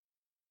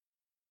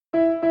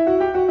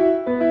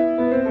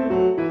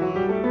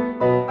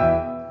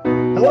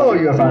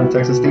you have found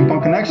Texas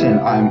Steampunk Connection.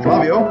 I'm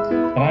Flavio.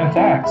 And I'm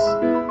Thax.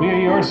 We are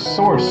your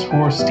source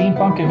for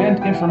steampunk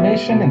event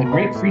information in the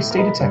great free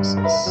state of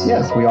Texas.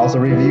 Yes, we also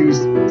review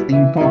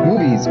steampunk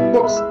movies,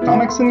 books,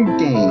 comics, and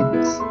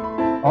games.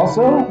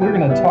 Also, we're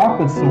going to talk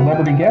with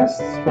celebrity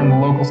guests from the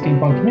local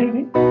steampunk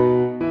community.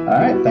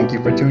 Alright, thank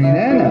you for tuning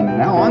in, and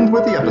now on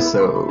with the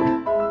episode.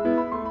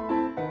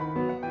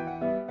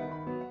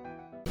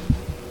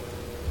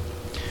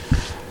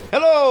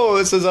 Hello,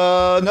 this is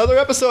another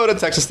episode of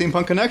Texas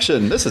Steampunk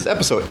Connection. This is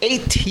episode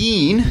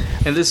 18.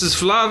 And this is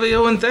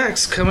Flavio and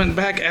Thax coming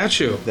back at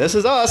you. This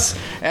is us,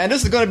 and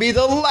this is going to be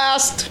the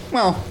last,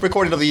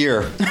 recording of the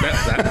year.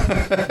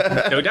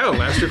 No doubt,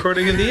 last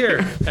recording of the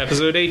year.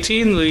 Episode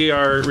 18, we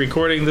are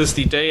recording this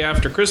the day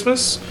after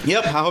Christmas.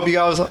 Yep, I hope you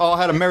guys all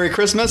had a Merry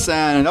Christmas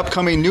and an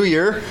upcoming New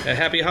Year.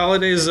 Happy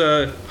holidays.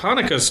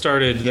 Hanukkah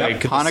started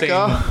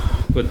Hanukkah.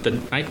 With the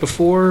night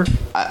before.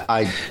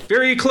 I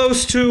very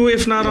close to,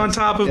 if not on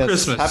top of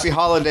Christmas. Happy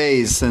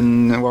holidays,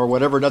 or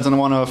whatever doesn't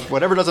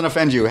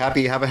offend you. Have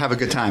a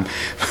good time.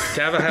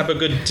 Have a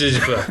good.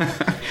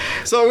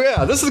 So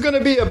yeah, this is going to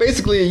be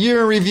basically a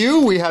year in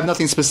review. We have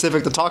nothing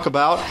specific to talk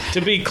about.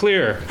 To be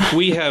clear,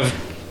 we have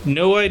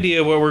no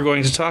idea what we're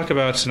going to talk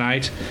about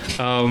tonight,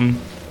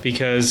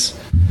 because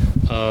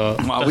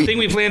the thing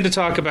we planned to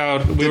talk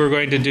about, we were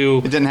going to do.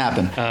 It didn't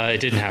happen. It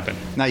didn't happen.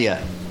 Not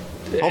yet.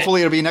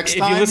 Hopefully it'll be next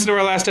time. If you listen to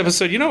our last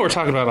episode, you know what we're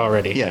talking about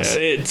already. Yes.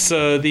 It's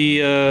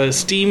the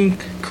Steam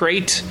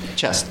Crate.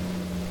 Chest.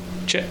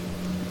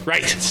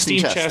 Right. Steam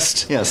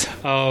Chest. Yes.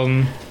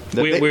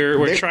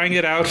 We're trying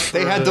it out.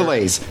 They had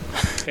delays.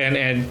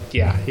 And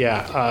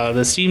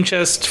the Steam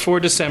Chest for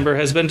December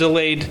has been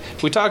delayed.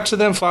 We talked to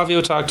them, Flavio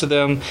talked to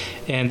them,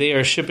 and they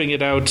are shipping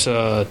it out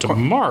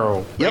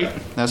tomorrow. Yep,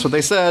 right? That's what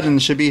they said, and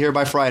it should be here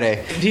by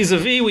Friday.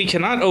 Vis-a-vis, we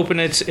cannot open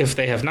it if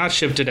they have not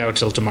shipped it out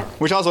till tomorrow.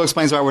 Which also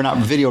explains why we're not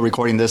video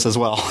recording this as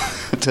well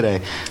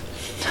today.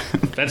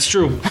 That's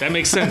true. That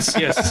makes sense,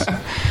 yes.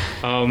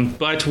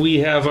 But we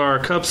have our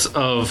cups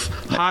of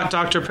hot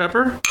Dr.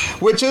 Pepper.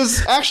 Which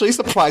is actually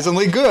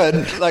surprisingly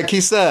good, like he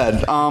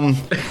said.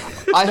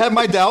 I had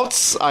my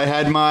doubts. I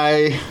had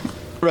my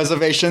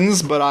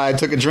reservations, but I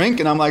took a drink,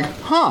 and I'm like,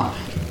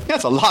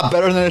 that's a lot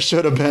better than it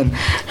should have been.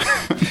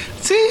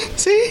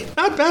 See?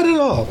 Not bad at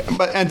all.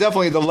 And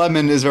definitely the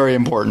lemon is very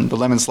important. The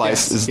lemon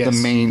slice is the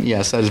main,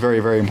 that is very,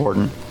 very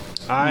important.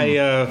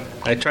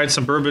 I tried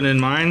some bourbon in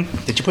mine.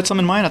 Did you put some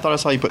in mine? I thought I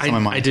saw you put some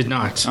in mine. I did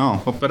not.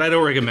 Oh. But I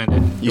don't recommend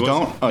it. You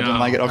don't? Oh, didn't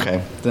like it?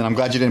 Okay. Then I'm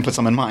glad you didn't put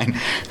some in mine.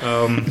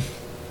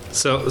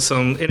 So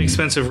some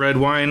inexpensive red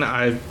wine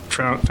I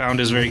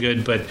found is very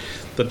good, but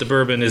the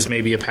bourbon is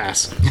maybe a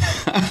pass.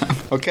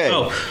 Okay.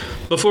 Oh,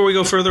 before we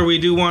go further, we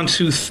do want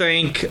to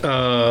thank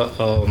that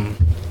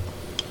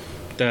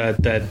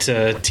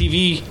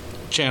TV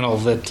channel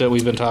that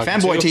we've been talking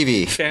Fanboy to.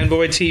 TV.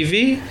 Fanboy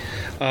TV.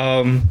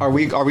 Are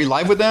we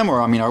live with them,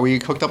 or are we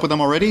hooked up with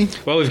them already?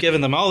 Well, we've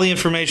given them all the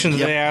information that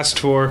they asked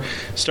for.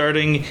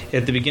 Starting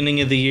at the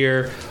beginning of the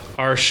year,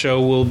 our show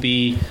will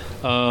be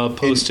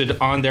posted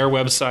on their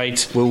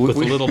website with a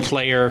little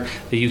player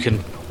that you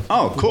can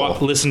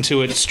listen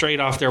to it straight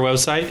off their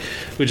website,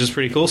 which is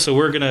pretty cool. So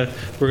we're gonna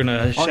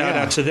shout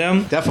out to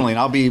them. Definitely, and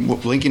I'll be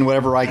linking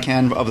whatever I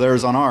can of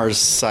theirs on our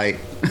site.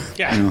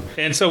 Yeah,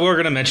 and so we're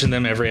gonna mention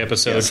them every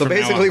episode. Yeah, so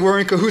basically, we're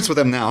in cahoots with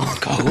them now.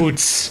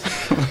 Cahoots,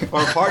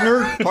 or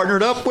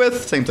partnered up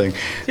with, same thing.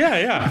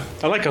 Yeah,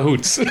 I like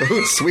cahoots.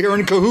 Cahoots, we are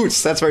in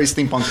cahoots. That's very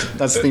steampunk.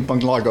 That's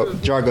steampunk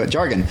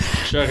jargon.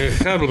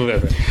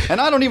 And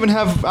I don't even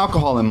have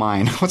alcohol in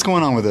mine. What's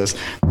going on with this?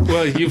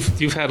 Well,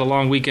 you've had a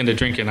long weekend of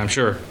drinking, I'm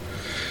sure.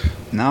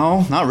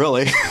 No, not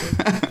really.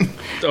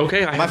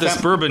 Okay, I have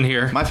this bourbon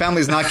here. My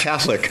family's not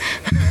Catholic.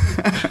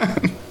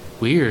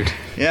 Weird.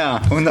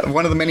 Yeah, one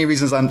of the many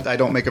reasons I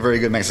don't make a very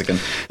good Mexican.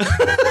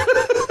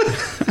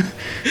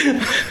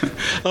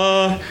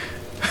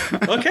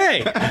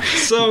 Okay,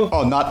 so...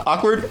 Oh, not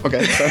awkward?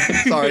 Okay,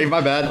 sorry,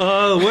 my bad.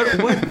 What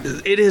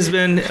it has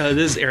been,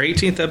 this is our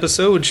 18th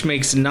episode, which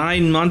makes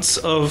 9 months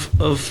of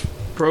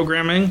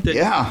programming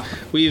that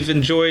we've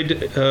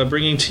enjoyed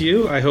bringing to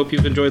you. I hope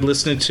you've enjoyed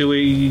listening to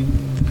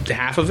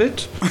half of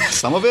it.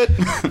 Some of it?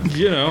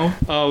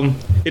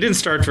 It didn't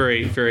start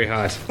very, very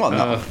hot. Well,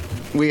 no.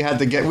 We had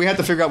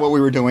to figure out what we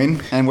were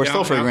doing, and we're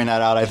still figuring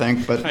that out, I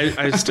think. But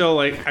I still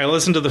I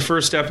listened to the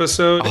first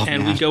episode,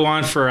 and we go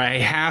on for a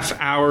half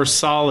hour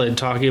solid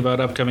talking about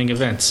upcoming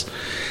events.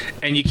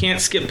 And you can't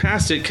skip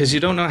past it because you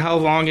don't know how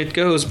long it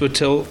goes, but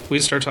till we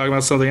start talking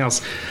about something else.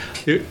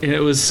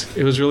 It was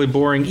really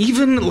boring,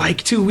 even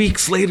like 2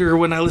 weeks later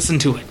when I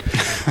listened to it.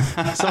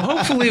 So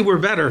hopefully we're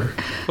better.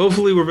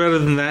 Hopefully we're better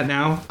than that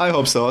now. I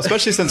hope so,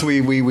 especially since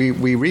we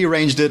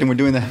rearranged it and we're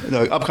doing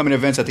the upcoming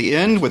events at the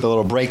end with a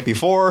little break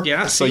before.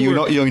 Yeah, so you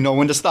know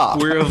when to stop.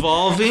 We're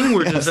evolving.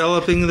 We're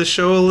developing the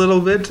show a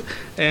little bit,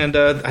 and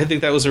I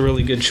think that was a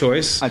really good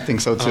choice. I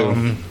think so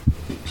too.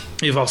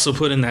 You've also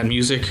put in that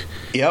music,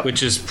 Yep.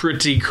 which is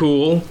pretty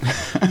cool.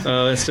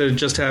 Instead of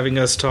just having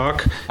us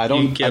talk,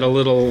 you get a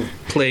little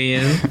play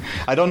in.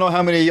 I don't know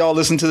how many of y'all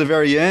listened to the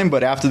very end,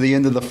 but after the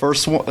end of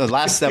the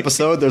last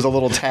episode, there's a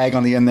little tag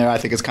on the end there. I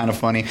think it's kind of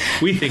funny.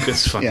 We think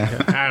it's funny.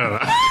 Yeah. I don't know.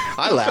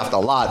 I laughed a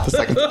lot the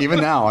second, even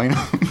now,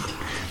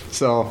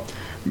 So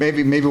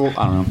maybe we'll,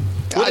 I don't know.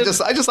 I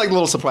just like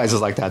little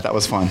surprises like that. That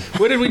was fun.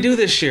 What did we do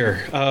this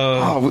year?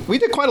 We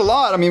did quite a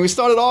lot. I mean, we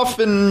started off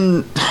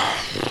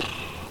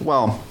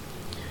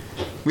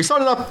we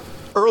started up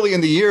early in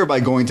the year by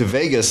going to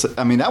Vegas.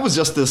 I mean, that was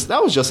just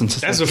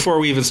That's before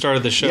we even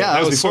started the show. Yeah,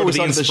 that was before sort we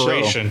of the started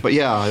inspiration. the show. But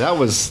yeah, that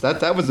was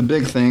the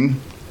big thing.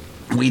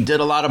 We did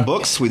a lot of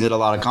books. We did a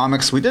lot of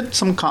comics. We did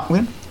some.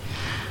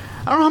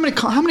 I don't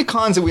know how many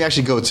cons did we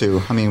actually go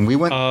to. I mean, we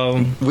went.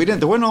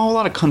 There weren't a whole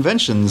lot of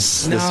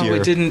conventions this year. No,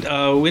 we didn't.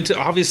 We went to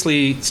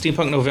obviously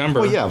Steampunk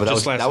November. Oh yeah, but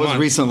that was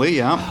recently.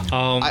 Yeah,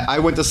 I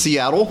went to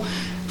Seattle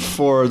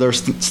for their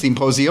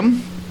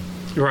Steamposium.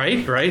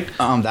 Right.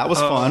 That was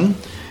fun.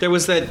 There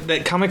was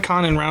that Comic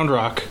Con in Round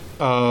Rock.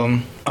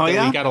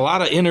 Yeah, we got a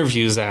lot of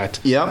interviews at.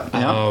 Yep.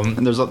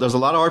 And there's a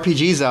lot of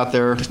RPGs out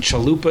there.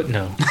 Chalupa,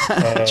 no.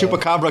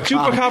 Chupacabra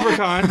Con. Chupacabra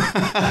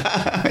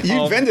Con.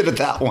 You invented it,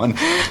 that one.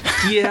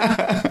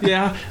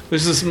 Yeah.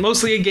 This is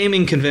mostly a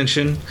gaming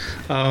convention.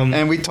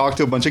 And we talked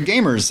to a bunch of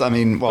gamers. I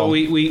mean,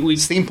 we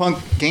steampunk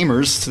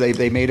gamers.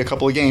 They made a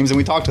couple of games, and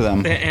we talked to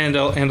them. And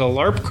a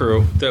LARP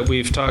crew that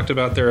we've talked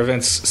about their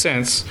events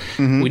since.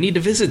 Mm-hmm. We need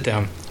to visit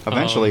them.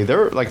 Eventually,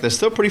 they're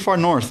still pretty far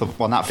north.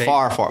 Well, not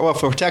far. Well,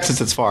 for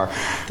Texas, it's far.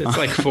 It's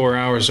like 4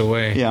 hours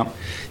away. Yeah.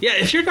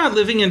 If you're not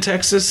living in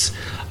Texas,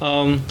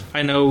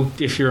 I know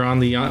if you're on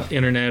the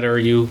internet or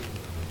you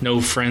know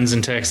friends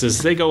in Texas,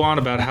 they go on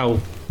about how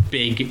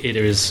big it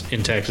is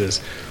in Texas.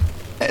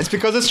 It's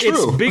because it's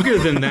true. It's bigger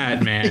than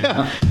that, man.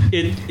 Yeah.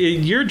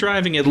 You're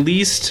driving at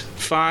least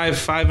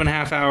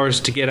 5.5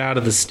 hours to get out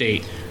of the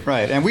state.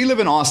 Right, and we live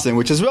in Austin,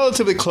 which is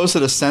relatively close to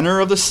the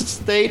center of the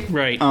state.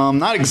 Right.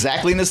 Not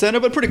exactly in the center,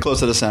 but pretty close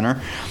to the center.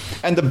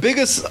 And the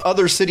biggest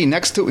other city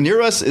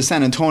near us is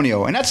San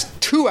Antonio, and that's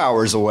 2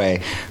 hours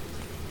away.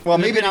 Well,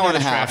 maybe an hour and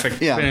a half.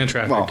 Depending on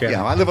traffic,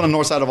 yeah. I live on the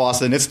north side of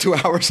Austin. It's 2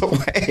 hours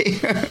away.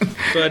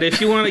 But if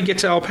you want to get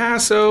to El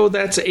Paso,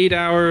 that's 8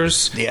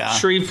 hours. Yeah.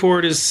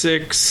 Shreveport is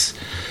 6.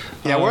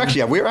 Yeah,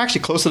 we're actually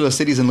closer to the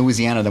cities in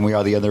Louisiana than we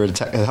are the other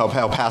El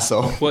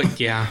Paso. Well,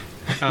 yeah.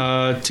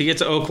 To get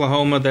to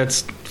Oklahoma,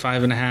 that's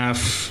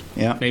 5.5.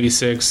 Yeah, maybe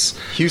 6.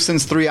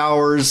 Houston's 3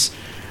 hours.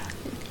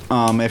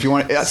 If you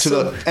want if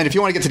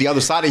you want to get to the other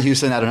side of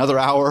Houston at another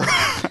hour.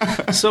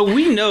 So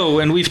we know,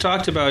 and we've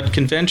talked about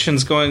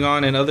conventions going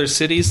on in other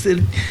cities,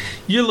 that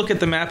you look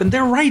at the map and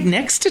they're right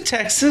next to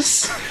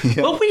Texas,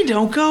 but we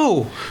don't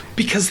go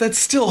because that's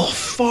still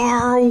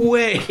far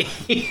away.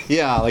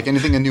 Yeah, like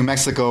anything in New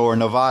Mexico or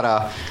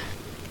Nevada,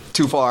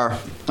 too far.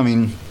 I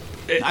mean,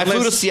 I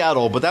flew to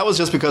Seattle, but that was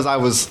just because I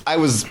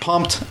was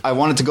pumped. I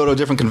wanted to go to a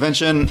different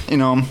convention,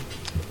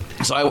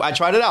 so I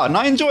tried it out and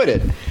I enjoyed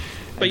it.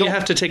 But you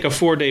have to take a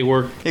 4-day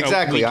work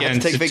exactly. I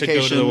had to take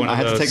vacation. I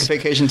had to take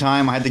vacation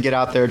time. I had to get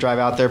out there, drive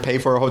out there, pay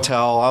for a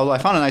hotel. I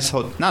found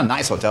not a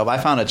nice hotel, but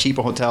I found a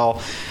cheaper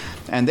hotel,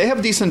 and they have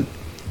a decent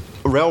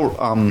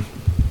rail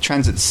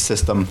transit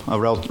system, a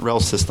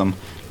rail system.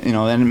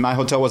 And my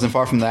hotel wasn't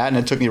far from that, and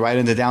it took me right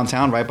into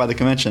downtown, right by the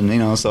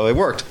convention. So it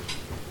worked.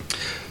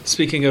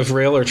 Speaking of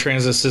rail or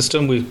transit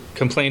system, we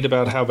complained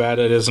about how bad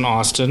it is in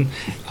Austin,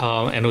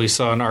 and we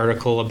saw an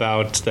article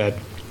about that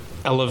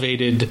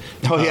elevated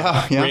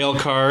rail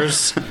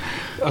cars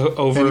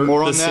over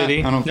the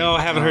city. I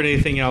haven't heard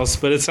anything else,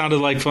 but it sounded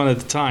like fun at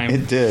the time.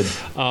 It did.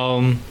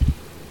 And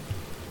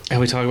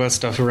we talk about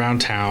stuff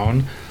around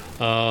town.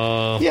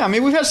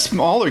 We've had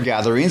smaller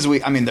gatherings.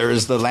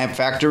 There's the Lamp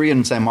Factory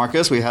in San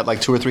Marcos. We had like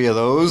 2 or 3 of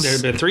those. There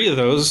have been 3 of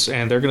those,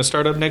 and they're going to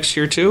start up next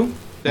year too.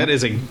 That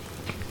is a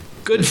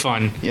good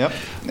fun. Yep.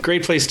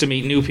 Great place to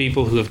meet new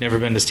people who have never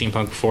been to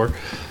Steampunk before.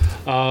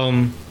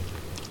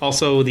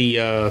 Also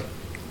the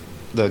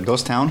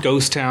Ghost Town.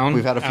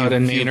 We've had a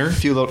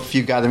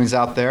few gatherings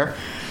out there.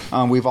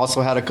 We've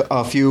also had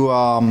a few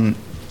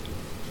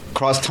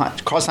cross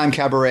time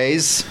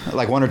cabarets,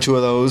 like 1 or 2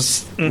 of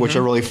those, which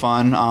are really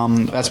fun.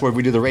 That's where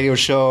we do the radio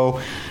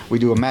show. We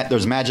do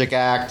there's Magic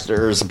Act.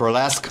 There's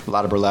burlesque, a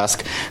lot of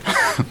burlesque.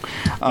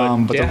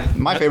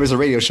 My favorite is the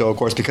radio show, of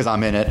course, because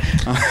I'm in it.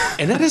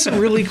 And that is a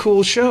really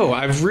cool show.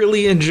 I've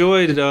really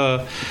enjoyed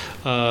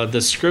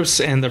the scripts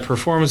and the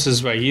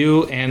performances by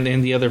you and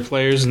the other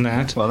players in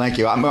that. Well, thank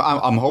you. I'm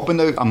hoping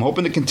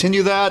to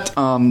continue that.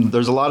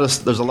 There's a lot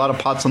of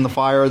pots on the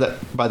fire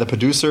by the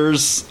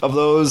producers of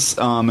those,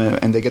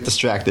 and they get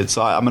distracted.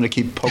 So I'm going to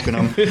keep poking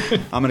them.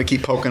 I'm going to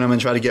keep poking them and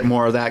try to get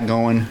more of that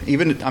going.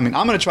 I'm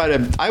going to try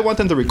to. I want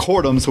them to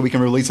record them so we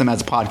can release them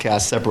as a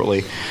podcast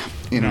separately.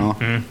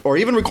 Or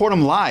even record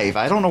them live.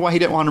 I don't know why he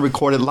didn't want to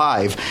record it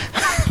live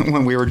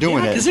when we were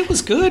doing it. Because it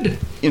was good.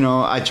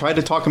 I tried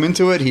to talk him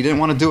into it. He didn't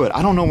want to do it.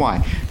 I don't know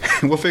why.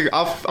 We'll figure.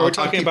 Are we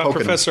talking about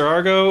Professor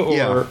Argo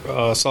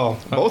or Saul?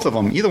 Both of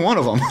them. Either one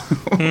of them.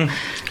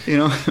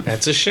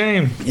 That's a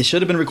shame. It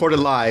should have been recorded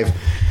live.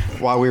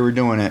 while we were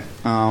doing it.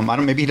 I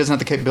don't. Maybe he doesn't have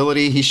the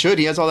capability. He should.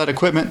 He has all that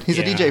equipment. He's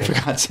a DJ, for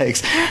God's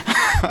sakes.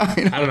 I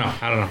don't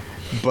know.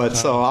 But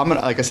so I'm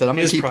gonna, like I said, I'm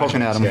gonna keep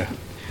poking at him.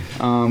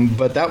 Yeah.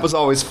 But that was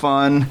always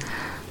fun.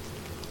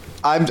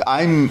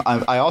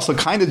 I also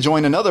kind of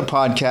joined another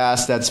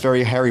podcast that's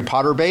very Harry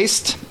Potter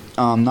based.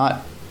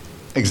 Not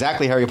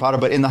exactly Harry Potter,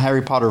 but in the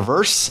Harry Potter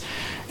verse.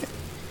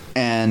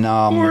 And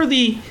or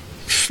the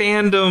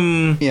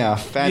fandom,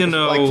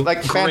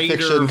 like fan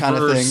fiction kind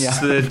of thing,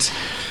 that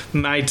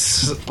might.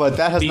 But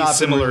that has not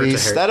been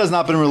released. That has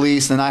not been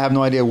released, and I have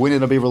no idea when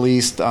it'll be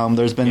released.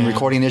 There's been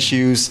recording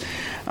issues,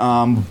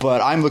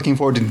 but I'm looking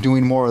forward to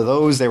doing more of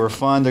those. They were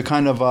fun. They're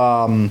kind of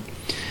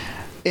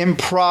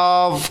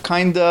improv,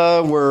 kind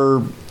of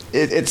where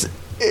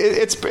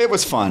it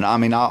was fun. I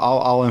mean,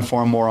 I'll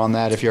inform more on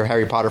that if you're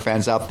Harry Potter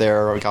fans out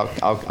there.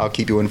 I'll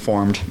keep you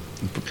informed.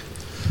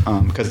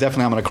 Because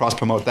definitely I'm going to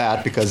cross-promote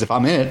that, because if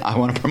I'm in it, I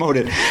want to promote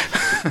it.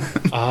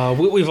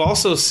 What we've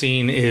also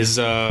seen is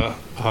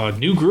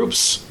new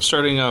groups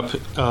starting up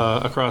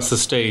across the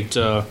state.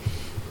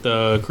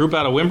 The group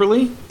out of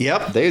Wimberley.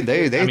 Yep,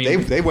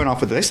 they went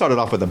off with. They started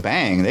off with a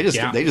bang. They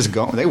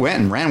went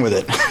and ran with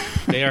it.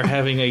 They are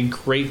having a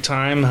great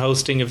time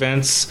hosting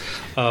events,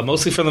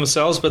 mostly for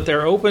themselves, but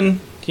they're open,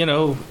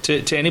 to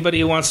anybody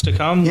who wants to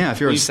come. Yeah, if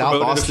you're in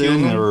South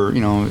Austin or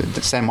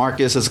San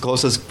Marcos, is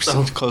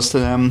close to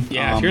them.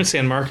 Yeah, if you're in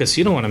San Marcos,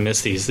 you don't want to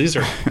miss these. These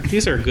are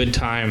a good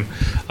time,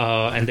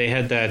 and they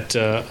had that.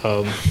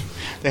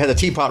 They had the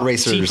teapot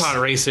racers. Teapot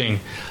racing,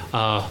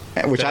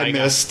 which I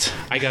missed.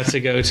 I got to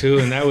go to,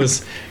 and that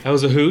was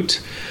a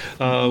hoot.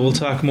 We'll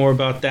talk more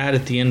about that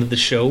at the end of the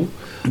show.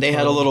 They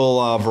had a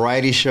little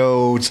variety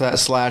show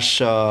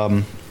slash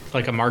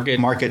like a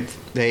market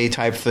day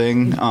type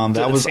thing.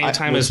 That was the same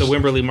time as the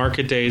Wimberley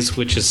Market Days,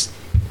 which is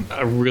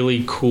a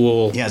really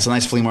cool. Yeah, it's a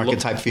nice flea market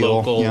type feel.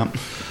 Local. Yep.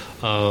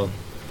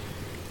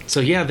 So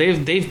yeah,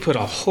 they've put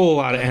a whole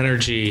lot of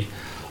energy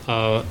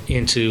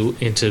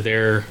into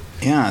their.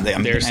 Yeah, their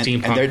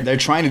steampunk. And they're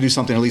trying to do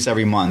something at least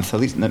every month. At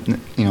least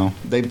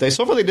they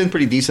so far they did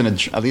pretty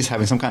decent at least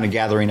having some kind of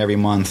gathering every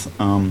month.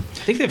 I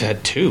think they've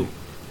had two.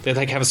 They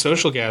have a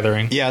social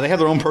gathering. Yeah, they have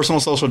their own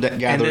personal social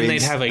gatherings. And then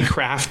they'd have a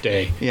craft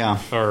day.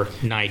 Yeah, or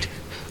night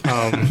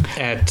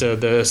at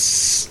the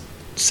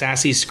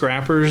Sassy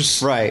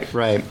Scrappers. Right.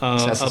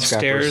 Sassy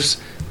upstairs.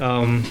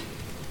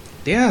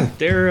 Yeah,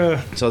 they're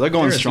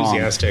going strong.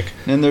 Enthusiastic.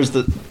 And there's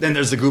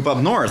the group up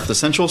north, the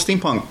Central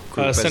Steampunk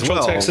group Central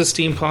as well, Texas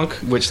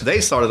Steampunk, which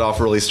they started off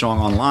really strong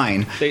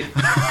online.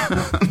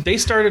 They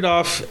started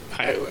off.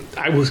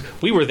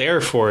 We were there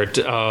for it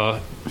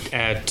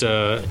at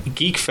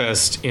Geek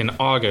Fest in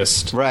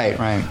August.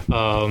 Right.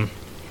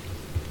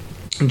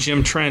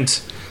 Jim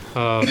Trent.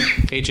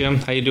 Hey Jim,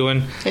 how you doing?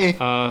 Hey,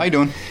 how you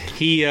doing?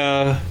 He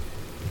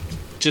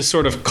just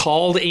sort of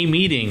called a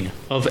meeting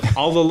of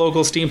all the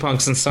local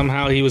steampunks, and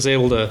somehow he was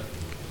able to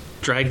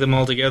drag them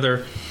all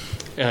together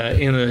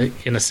in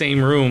the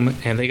same room,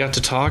 and they got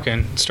to talk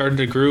and started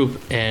a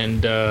group,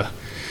 and the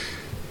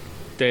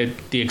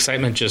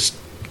excitement just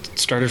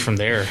started from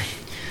there.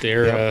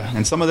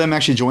 And some of them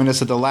actually joined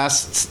us at the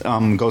last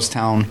Ghost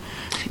Town.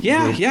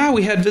 Yeah,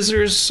 we had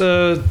visitors. 3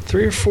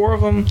 or 4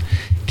 of them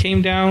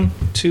came down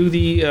to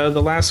the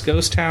last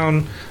Ghost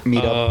Town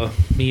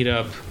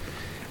meetup.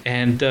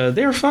 And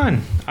they were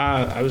fun.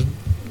 I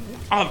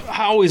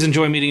always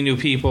enjoy meeting new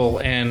people,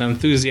 and I'm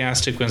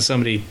enthusiastic when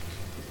somebody,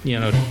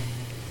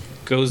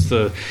 goes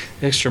the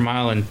extra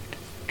mile and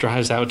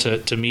drives out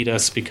to meet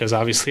us, because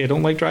obviously I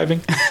don't like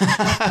driving.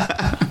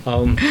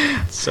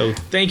 So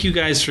thank you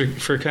guys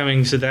for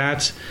coming to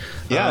that.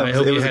 Yeah, I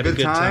hope you had a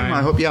good time.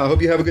 I hope you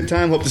have a good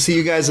time. Hope to see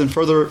you guys in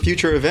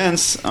future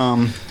events.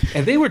 And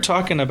they were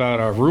talking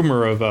about a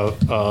rumor of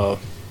a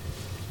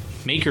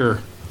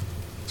maker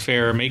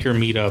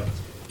meetup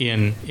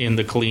in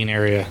the Killeen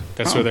area.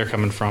 That's where they're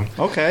coming from.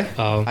 Okay.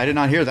 I did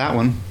not hear that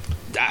one.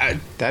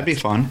 That'd be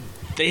fun.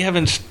 They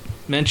haven't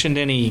mentioned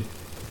any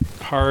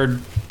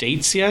hard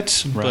dates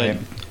yet, right.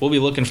 But we'll be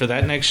looking for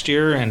that next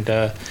year, and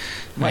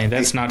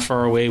that's not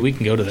far away. We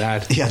can go to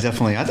that. Yeah,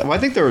 definitely. I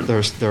think their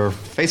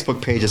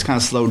Facebook page has kind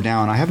of slowed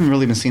down. I haven't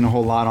really been seeing a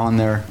whole lot on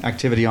their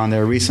activity on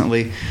there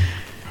recently.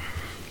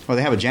 Well,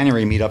 they have a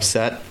January meetup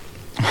set.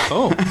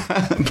 Oh.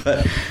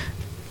 But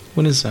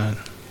when is that?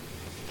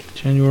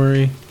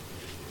 January...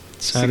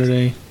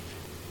 Saturday.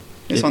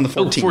 It's on the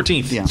 14th.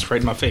 14th. Yeah. It's right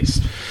in my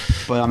face.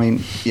 But, I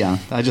mean, yeah,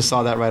 I just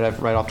saw that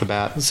right off the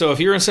bat. So if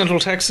you're in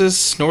Central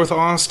Texas, North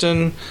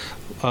Austin,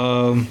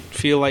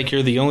 feel like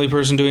you're the only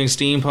person doing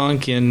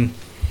steampunk in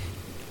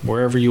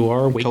wherever you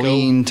are, Waco.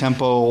 Killeen,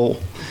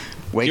 Temple,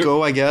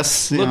 Waco, I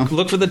guess.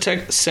 Look for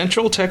the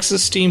Central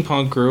Texas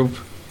Steampunk group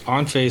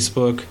on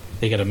Facebook.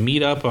 They got a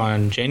meetup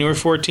on January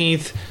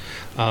 14th.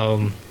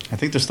 I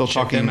think they're still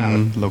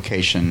talking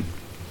location.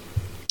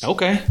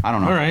 Okay. I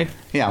don't know. All right.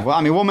 Yeah, well,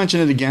 I mean, we'll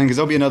mention it again because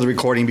there'll be another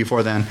recording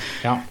before then.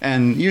 Yeah.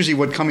 And usually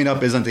what coming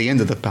up isn't the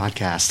end of the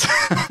podcast.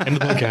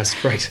 End of the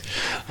podcast, right.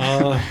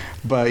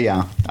 But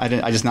yeah,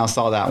 I just now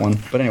saw that one.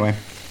 But anyway.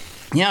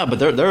 Yeah, but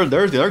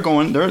they're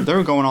going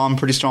on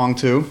pretty strong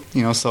too,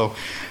 so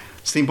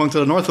Steampunk to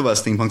the north of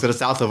us, steampunk to the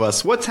south of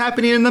us. What's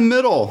happening in the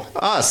middle?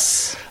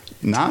 Us.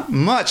 Not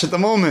much at the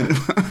moment.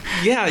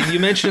 Yeah, you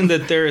mentioned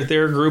that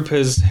their group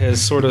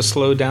has sort of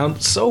slowed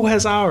down. So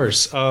has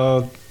ours.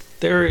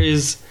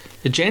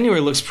 January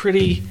looks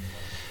pretty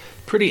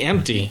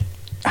empty.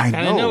 I know.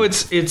 And I know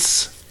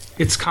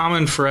it's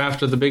common for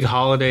after the big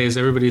holidays,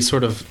 everybody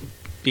sort of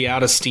be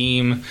out of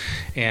steam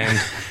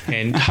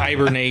and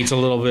hibernate a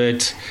little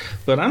bit.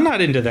 But I'm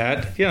not into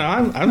that. You know,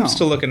 I'm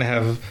still looking to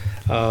have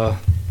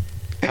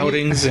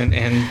outings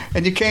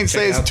and you can't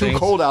say it's too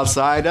cold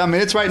outside. I mean,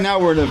 it's right now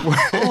it's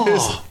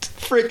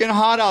freaking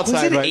hot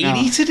outside right now.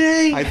 Was it 80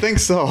 today? I think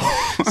so.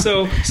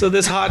 so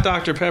this hot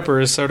Dr.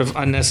 Pepper is sort of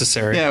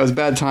unnecessary. Yeah, it was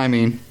bad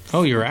timing.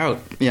 Oh, you're out.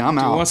 Yeah, I'm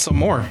Do out. you want some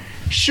more?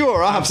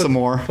 Sure, I'll have some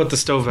more. Put the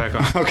stove back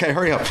on. Okay,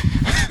 hurry up.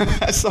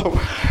 So,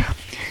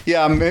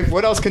 yeah,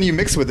 what else can you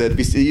mix with it?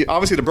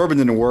 Obviously, the bourbon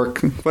didn't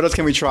work. What else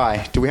can we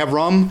try? Do we have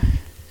rum?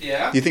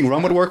 Yeah. Do you think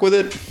rum would work with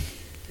it?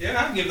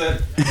 Yeah, I'll give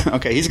that.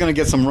 Okay, he's going to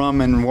get some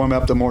rum and warm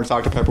up the more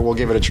Dr. Pepper. We'll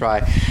give it a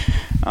try.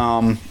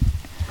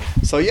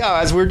 So,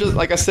 yeah, as we're just,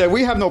 like I said,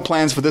 we have no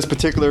plans for this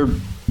particular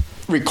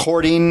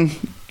recording.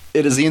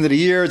 It is the end of the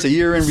year. It's a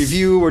year in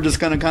review. We're just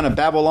going to kind of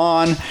babble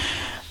on.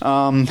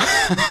 I'm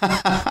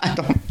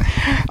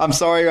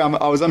sorry,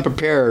 I was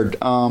unprepared.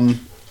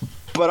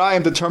 But I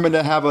am determined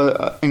to have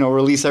a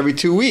release every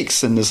 2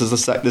 weeks, and this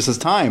is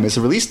time. It's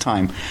a release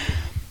time.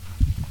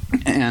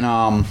 And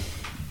I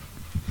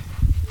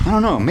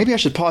don't know. Maybe I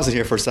should pause it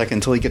here for a second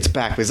until he gets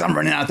back because I'm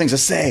running out of things to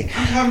say.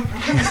 I'm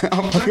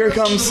Oh, here it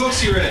comes. The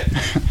books you read.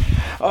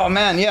 Oh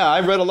man, yeah, I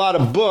read a lot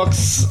of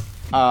books.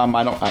 Well,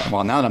 now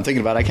that I'm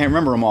thinking about it, I can't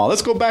remember them all.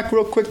 Let's go back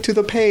real quick to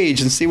the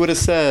page and see what it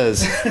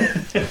says.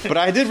 But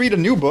I did read a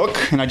new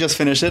book, and I just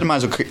finished it. I might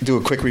as well do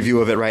a quick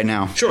review of it right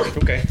now. Sure.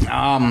 Okay.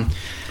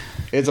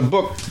 It's a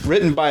book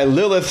written by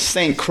Lilith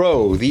St.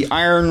 Crow, The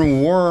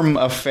Iron Worm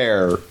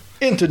Affair.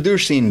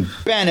 Introducing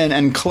Bannon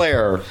and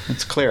Claire.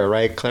 It's Claire,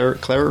 right? Claire?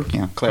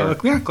 Yeah, Claire.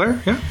 Yeah, Claire.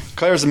 Yeah.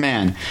 Claire's a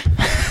man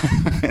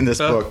in this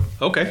book.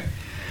 Okay.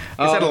 Is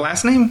that a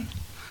last name?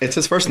 It's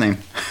his first name.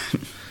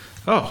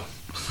 Oh.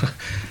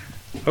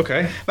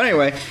 Okay. But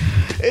anyway,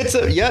 it's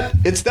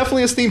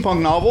definitely a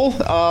steampunk novel.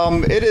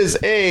 It is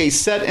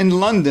set in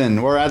London,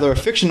 or rather a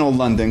fictional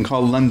London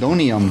called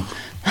Londonium.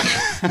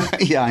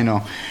 Yeah, I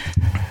know.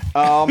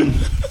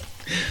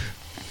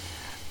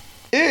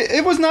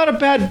 It was not a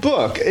bad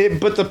book,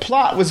 but the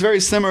plot was very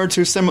similar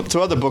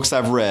to other books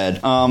I've read.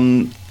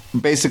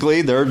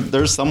 Basically,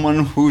 there's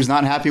someone who's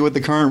not happy with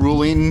the current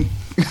ruling,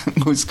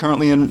 who's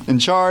currently in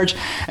charge,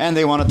 and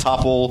they want to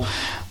topple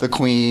the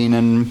queen,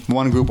 and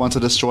one group wants to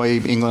destroy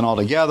England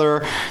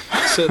altogether.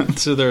 So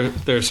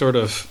they're sort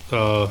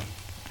of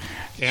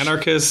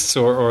anarchists,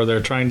 or they're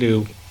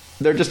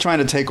just trying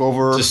to take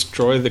over,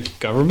 destroy the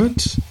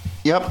government.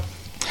 Yep.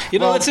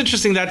 Well, that's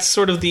interesting. That's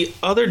sort of the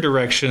other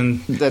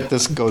direction that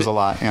this goes a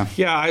lot. Yeah.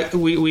 Yeah,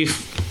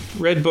 we've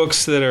read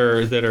books that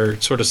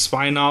are sort of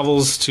spy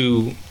novels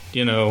to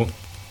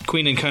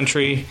Queen and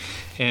Country,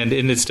 and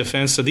in its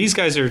defense. So these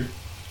guys are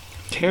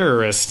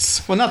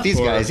terrorists. Well, not these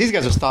guys. These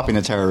guys are stopping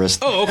the terrorists.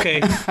 Oh,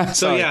 okay.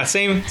 So yeah,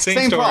 same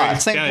story.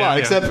 Plot. Same plot.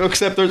 Yeah.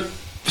 Except there's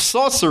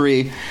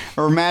sorcery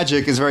or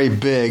magic is very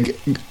big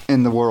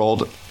in the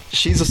world.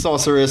 She's a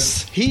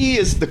sorceress. He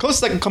is the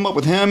closest I can come up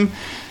with him.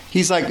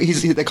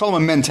 They call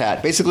him a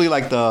mentat, basically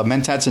like the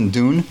mentats in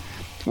Dune,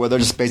 where they're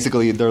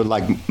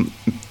like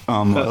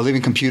a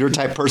living computer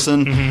type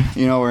person,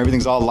 where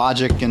everything's all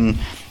logic and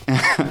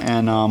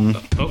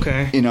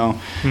okay,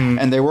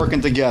 and they're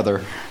working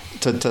together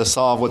to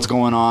solve what's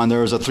going on.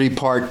 There's a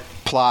 3-part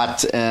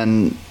plot,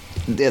 and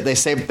they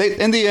saved.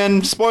 In the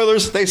end,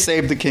 spoilers, they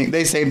saved the king.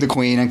 They saved the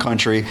queen and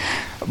country.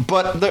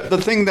 But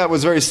the thing that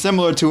was very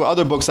similar to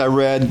other books I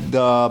read,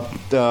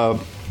 the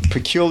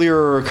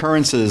Peculiar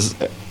Occurrences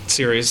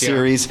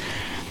series.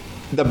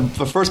 The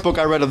first book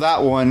I read of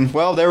that one,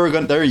 well,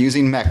 they're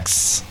using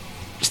mechs,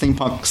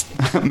 steampunks,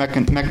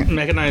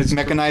 mechanized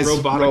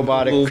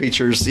robotic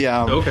creatures.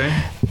 Yeah. Okay.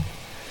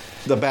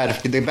 The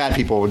bad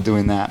people were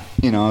doing that,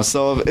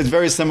 So it's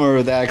very similar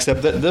to that,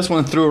 except that this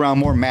one threw around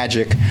more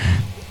magic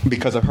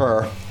because of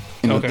her.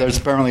 Okay. There's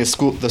apparently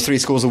the 3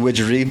 schools of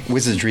wizardry,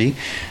 really?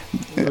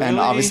 And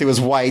obviously it was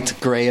white,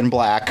 gray, and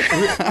black.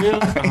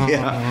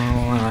 Yeah.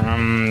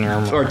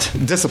 Or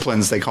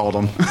disciplines, they called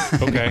them.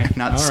 Okay.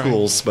 Not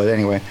schools, but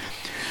anyway.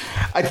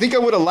 I think I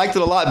would have liked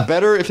it a lot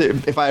better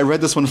if I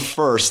read this one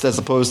first as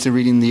opposed to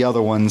reading the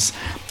other ones,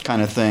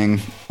 kind of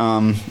thing.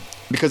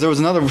 Because there was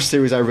another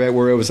series I read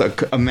where it was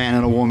a man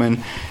and a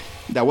woman.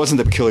 That wasn't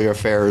the Peculiar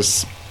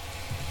Affairs.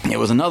 It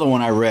was another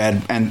one I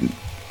read, and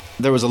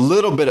there was a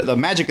little bit of the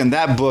magic in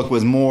that book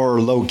was more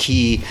low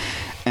key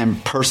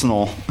and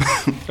personal.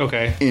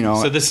 Okay.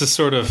 So this is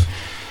sort of.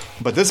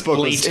 But this book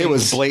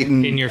was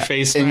blatant in your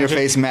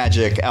face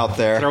magic out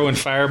there. Throwing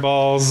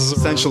fireballs.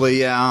 Essentially,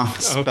 yeah.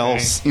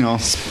 Spells, okay.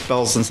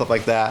 Spells and stuff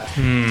like that.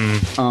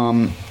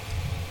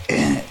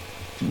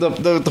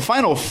 The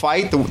final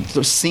fight,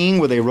 the scene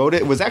where they wrote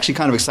it was actually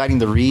kind of exciting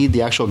to read.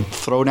 The actual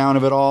throwdown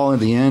of it all at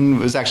the end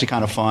was actually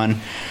kind of fun.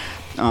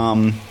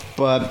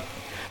 But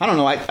I don't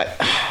know.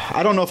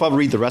 I don't know if I'll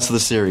read the rest of the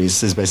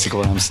series. Is basically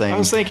what I'm saying. I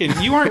was thinking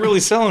you aren't really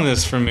selling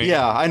this for me.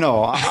 Yeah, I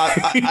know.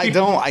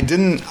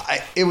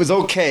 It was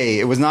okay.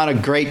 It was not a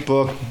great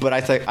book, but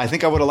I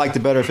think I would have liked it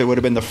better if it would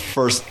have been the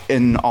first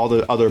in all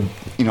the other,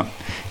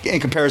 in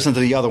comparison to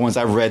the other ones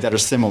I've read that are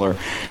similar.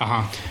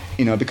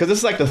 Because this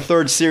is like the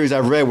third series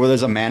I've read where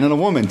there's a man and a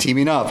woman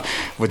teaming up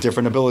with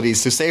different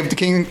abilities to save the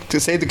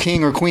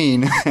king or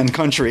queen and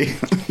country.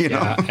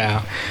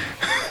 Yeah.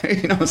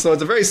 So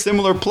it's a very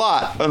similar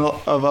plot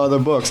of other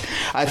books.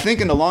 I think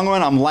in the long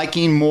run, I'm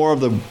liking more of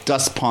the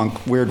dust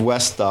punk, Weird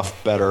West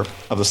stuff better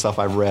of the stuff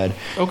I've read.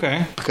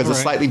 Okay. Because of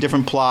slightly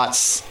different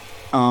plots,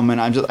 and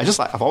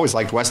I've always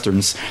liked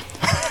westerns.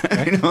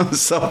 Okay.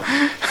 So.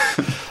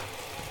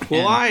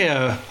 Well,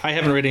 I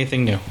haven't read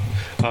anything new.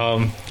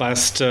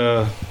 Last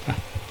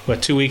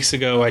 2 weeks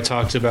ago, I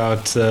talked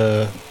about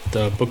the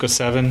Book of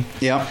Seven.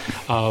 Yeah.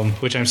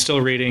 Which I'm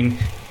still reading.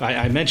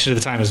 I mentioned at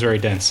the time it was very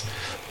dense,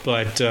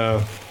 but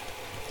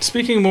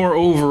speaking more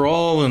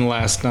overall in the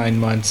last 9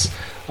 months,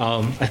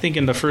 I think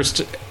in the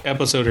first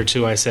episode or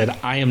two, I said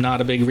I am not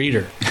a big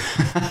reader.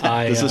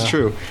 This is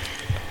true.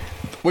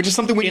 Which is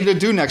something we need to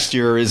do next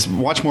year is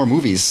watch more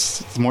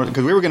movies.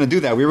 Because we were going to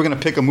do that. We were going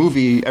to pick a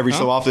movie every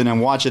so often and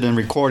watch it and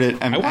record it.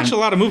 And, I watch a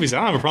lot of movies. I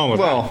don't have a problem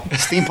with that.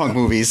 Steampunk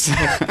movies.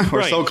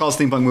 Or so-called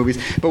steampunk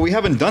movies. But we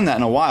haven't done that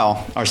in a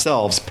while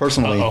ourselves,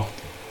 personally.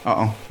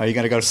 Uh-oh. Are you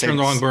going to go to turn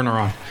the wrong burner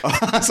on.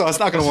 So it's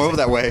not going to work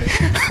that way.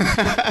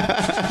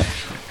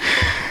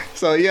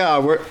 So,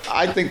 yeah,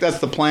 I think that's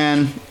the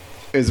plan.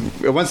 Is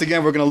once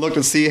again we're going to look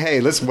and see, hey,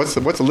 what's a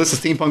list of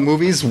steampunk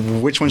movies?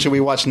 Which one should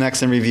we watch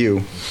next and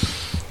review?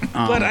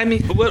 But I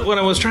mean, what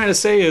I was trying to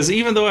say is,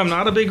 even though I'm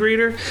not a big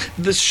reader,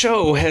 the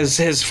show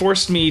has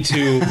forced me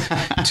to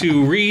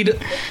read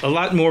a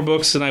lot more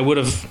books than I would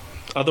have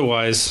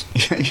otherwise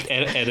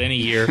at any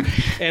year,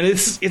 and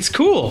it's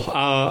cool.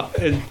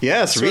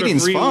 Yes,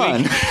 reading's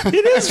fun.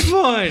 It is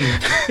fun.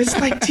 It's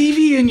like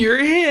TV in your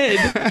head.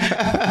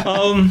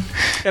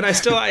 And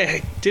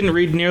I didn't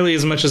read nearly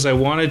as much as I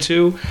wanted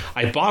to.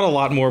 I bought a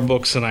lot more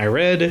books than I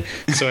read,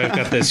 so I've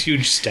got this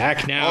huge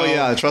stack now. Oh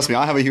yeah, trust me,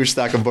 I have a huge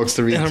stack of books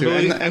to read too,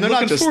 and they're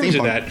not just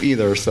steampunk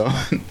either. So,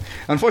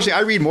 unfortunately,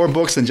 I read more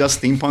books than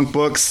just steampunk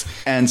books,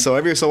 and so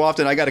every so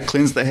often I got to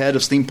cleanse the head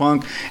of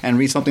steampunk and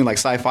read something like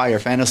sci-fi or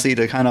fantasy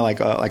to kind of like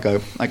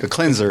a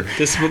cleanser.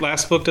 This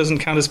last book doesn't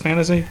count as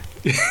fantasy?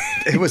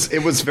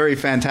 It was very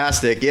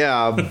fantastic,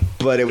 yeah,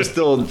 but it was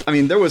still, I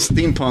mean, there was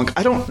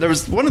steampunk. There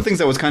was one of the things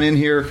that was kind of in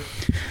here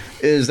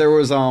is there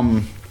was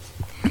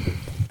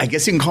I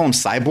guess you can call them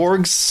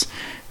cyborgs,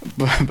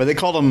 but they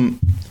called them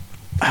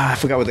I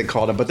forgot what they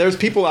called them, but there's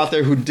people out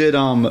there who did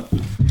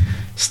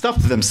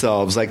stuff to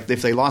themselves, like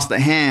if they lost a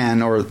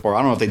hand, or I don't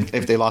know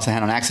if they lost a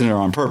hand on accident or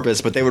on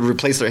purpose, but they would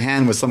replace their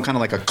hand with some kind of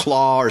like a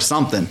claw or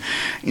something,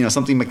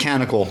 something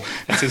mechanical.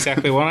 That's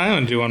exactly what I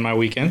do on my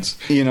weekends.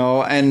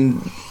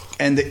 And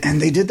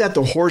they did that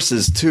to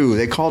horses too.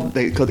 They come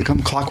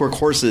clockwork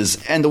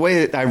horses, and the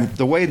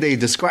way they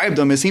described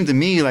them, it seemed to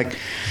me like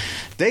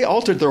they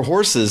altered their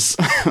horses.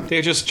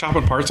 They just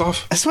chopping parts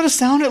off? That's what it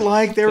sounded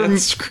like.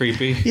 That's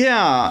creepy.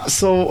 Yeah,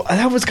 so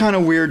that was kind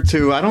of weird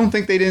too. I don't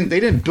think they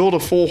didn't build a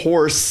full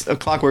horse, a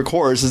clockwork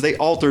horse, as they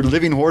altered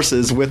living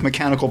horses with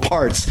mechanical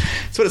parts.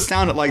 That's what it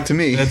sounded like to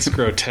me. That's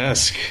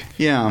grotesque.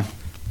 Yeah.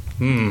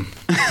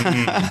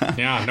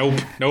 Yeah, nope.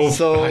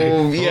 So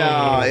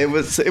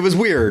it was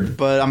weird,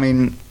 but I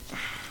mean,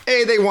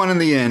 hey, they won in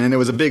the end, and it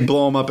was a big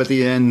blow 'em up at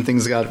the end.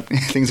 Things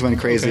went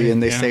crazy,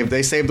 and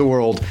they saved the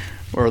world,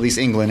 or at least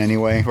England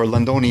anyway, or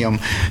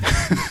Londonium,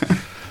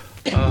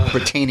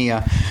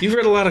 Britannia. You've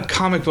read a lot of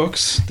comic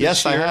books.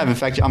 Yes, I have. In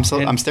fact, I'm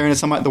staring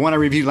at the one I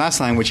reviewed last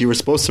time, which you were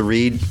supposed to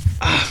read,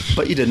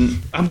 but you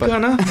didn't. I'm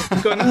gonna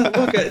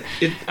look at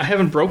it. I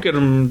haven't broken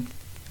them.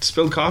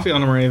 Spilled coffee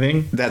on them or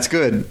anything. That's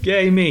good.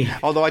 Yay me!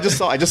 Although I just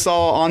saw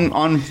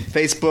on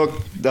Facebook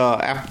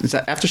is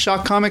that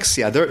Aftershock Comics?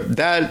 Yeah,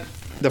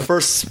 the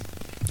first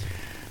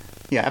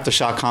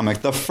Aftershock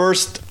comic. The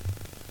first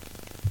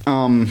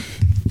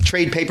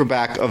trade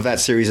paperback of that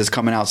series is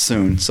coming out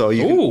soon. So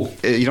you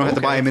don't have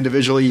to buy them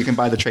individually. You can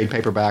buy the trade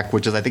paperback,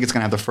 which is, I think it's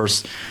going to have the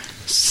first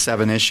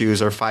 7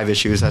 issues or 5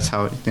 issues. That's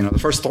how the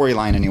first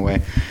storyline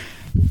anyway.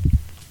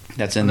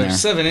 That's in there. There's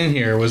 7 in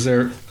here. Was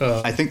there?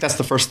 I think that's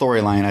the first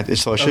storyline.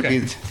 So it should be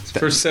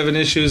first 7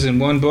 issues in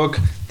one book.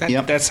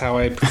 Yep. That's how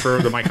I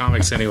prefer my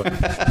comics anyway.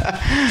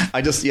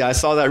 I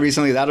saw that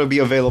recently. That'll be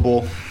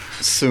available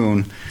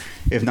soon,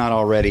 if not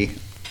already.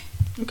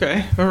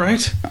 Okay. All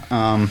right.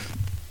 And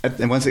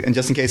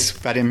just in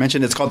case I didn't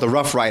mention, it's called The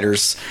Rough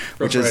Riders,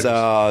 which is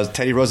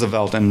Teddy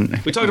Roosevelt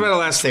and we talked about it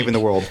last saving week. the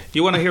world.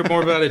 You want to hear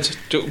more about it?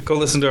 Go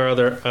listen to our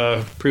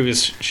other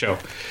previous show.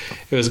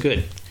 It was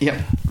good. Yep.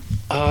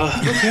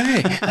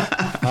 Okay.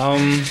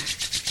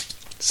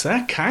 So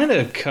that kind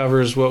of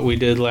covers what we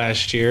did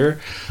last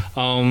year.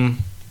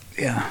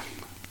 Yeah.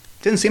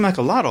 Didn't seem like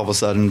a lot all of a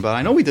sudden, but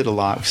I know we did a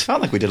lot. It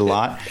felt like we did a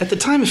lot. At the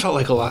time, it felt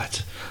like a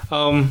lot.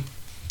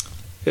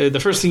 The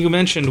first thing you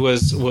mentioned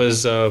was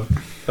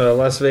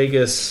Las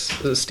Vegas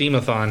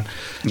Steamathon.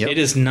 Yep. It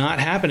is not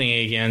happening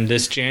again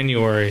this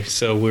January,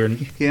 so we're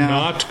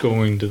not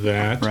going to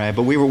that. Right,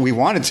 but we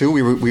wanted to.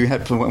 We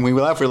had when we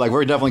left. We were like,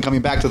 we're definitely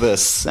coming back to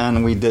this,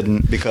 and we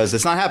didn't because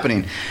it's not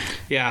happening.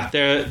 Yeah,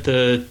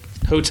 the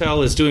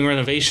hotel is doing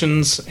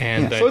renovations,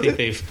 and so I think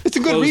they've. It's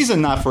a good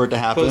reason not for it to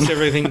happen. Closed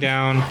everything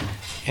down,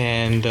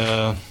 and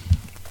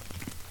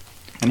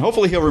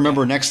hopefully he'll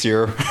remember next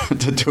year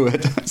to do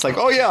it. It's like,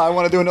 oh yeah, I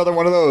want to do another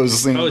one of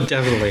those. You know? Oh,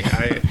 definitely.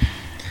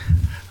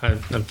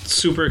 I'm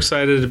super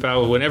excited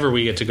about whenever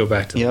we get to go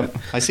back to that.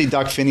 I see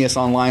Doc Phineas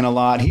online a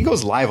lot. He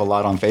goes live a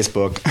lot on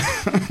Facebook,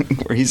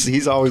 where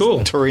he's always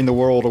touring the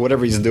world or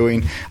whatever he's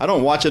doing. I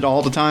don't watch it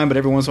all the time, but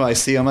every once in a while I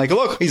see him like,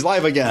 look, he's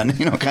live again,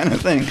 kind of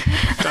thing.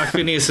 Doc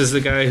Phineas is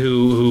the guy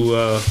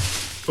who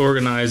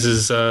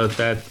organizes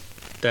that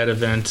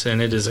event,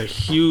 and it is a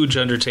huge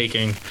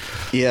undertaking.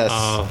 Yes.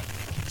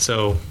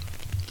 So,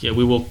 yeah,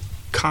 we will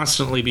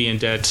constantly be in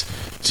debt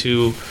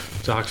to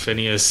Doc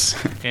Phineas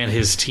and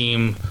his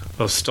team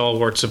of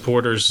stalwart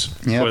supporters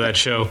for that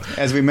show.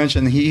 As we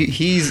mentioned,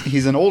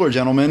 he's an older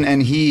gentleman,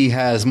 and he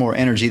has more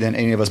energy than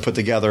any of us put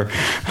together.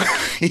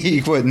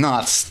 He would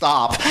not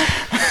stop.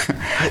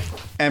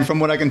 And from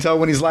what I can tell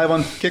when he's live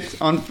on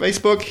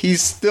Facebook, he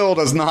still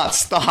does not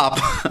stop.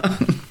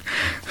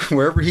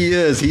 Wherever he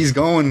is, he's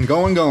going.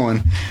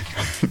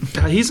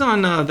 He's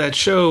on that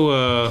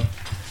show...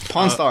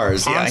 Pawn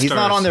Stars. He's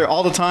not on there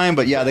all the time,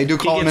 but they do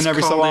call him in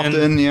every so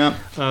often.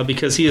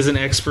 Because he is an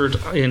expert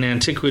in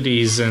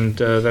antiquities and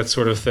that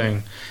sort of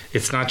thing.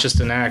 It's not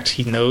just an act;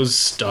 he knows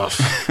stuff.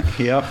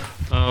 Yep.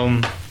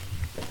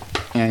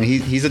 And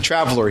he's a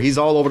traveler. He's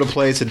all over the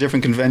place at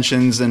different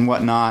conventions and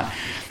whatnot.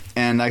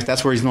 And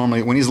that's where he's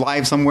normally, when he's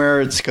live somewhere,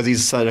 it's because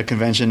he's at a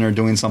convention or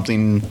doing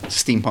something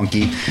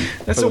steampunky.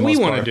 That's what we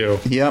want to do.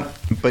 Yep.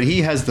 But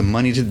he has the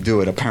money to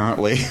do it,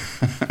 apparently.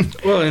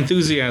 Well,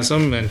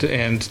 enthusiasm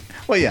and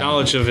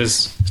knowledge of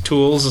his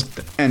tools.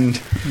 And,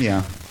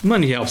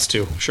 money helps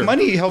too, sure.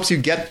 Money helps you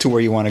get to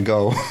where you want to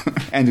go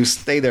and to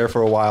stay there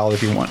for a while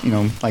if you want,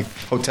 like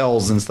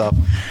hotels and stuff.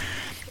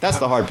 That's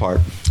the hard part.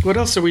 What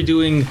else are we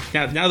doing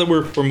now that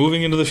we're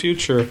moving into the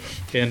future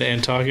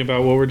and talking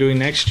about what we're doing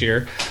next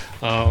year?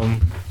 The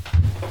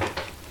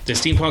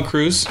Steampunk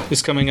Cruise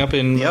is coming up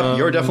in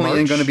you're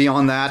definitely going to be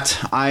on that.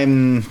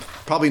 I'm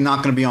probably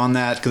not going to be on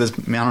that because I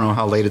don't know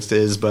how late it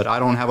is, but I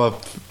don't have a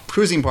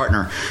cruising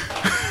partner.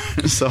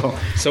 So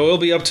it'll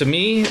be up to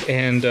me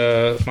and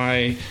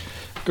my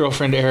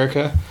girlfriend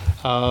Erica,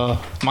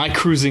 my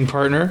cruising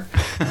partner.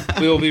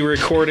 We will be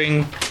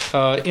recording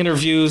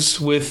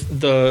interviews with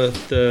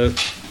the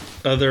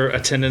other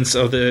attendants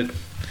of the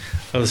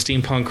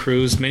Steampunk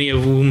Cruise, many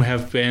of whom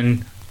have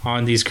been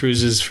on these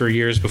cruises for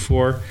years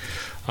before.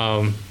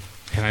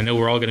 And I know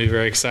we're all going to be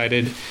very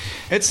excited.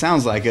 It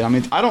sounds like it. I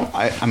mean,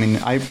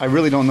 I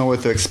really don't know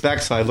what to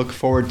expect, so I look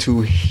forward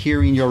to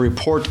hearing your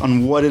report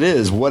on what it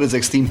is. What is a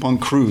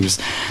steampunk cruise?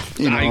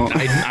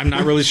 I'm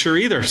not really sure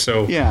either.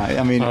 So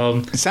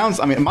it sounds.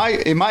 In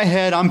my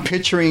head, I'm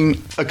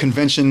picturing a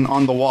convention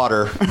on the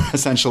water,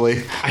 essentially.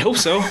 I hope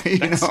so.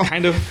 That's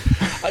kind of.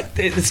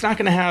 It's not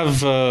going to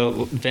have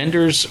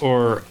vendors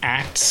or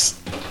acts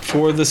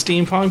for the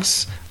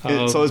steampunks.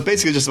 So it's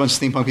basically just a bunch of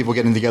steampunk people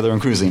getting together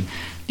and cruising.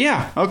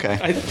 Yeah. Okay.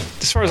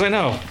 As far as I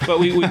know, but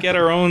we get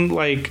our own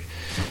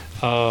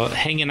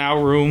hanging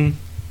out room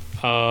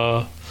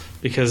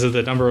because of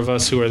the number of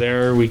us who are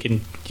there. We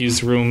can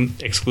use the room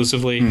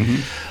exclusively,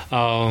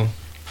 and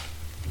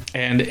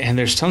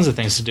there's tons of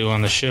things to do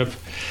on the ship.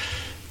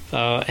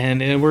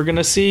 And we're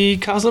gonna see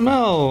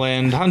Cozumel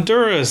and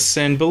Honduras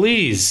and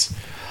Belize.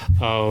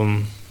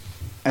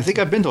 I think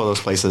I've been to all those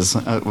places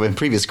in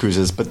previous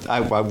cruises, but I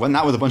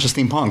not with a bunch of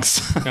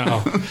steampunks.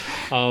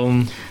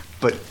 No.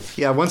 But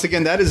once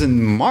again, that is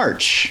in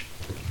March.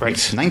 Right.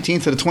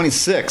 19th to the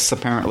 26th,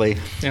 apparently.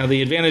 Now,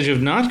 the advantage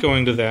of not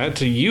going to that,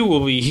 you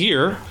will be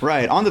here.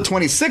 Right. On the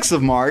 26th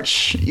of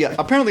March,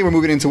 apparently we're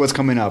moving into what's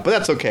coming up, but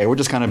that's okay. We're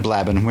just kind of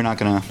blabbing. We're not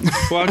going to...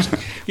 Well,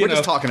 we're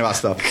just talking about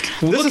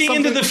stuff. Looking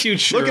into the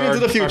future.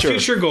 Our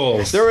future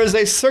goals. There is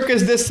a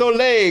Circus du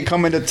Soleil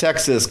coming to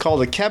Texas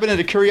called the Cabinet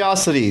of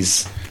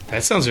Curiosities.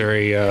 That sounds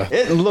very...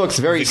 it looks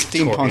very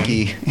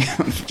steampunky.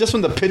 Just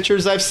from the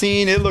pictures I've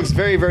seen, it looks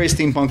very, very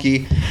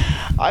steampunky.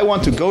 I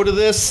want to go to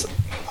this.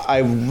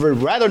 I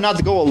would rather not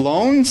to go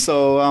alone,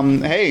 so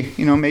hey,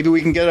 maybe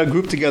we can get a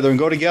group together and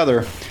go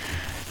together.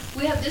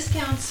 We have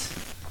discounts.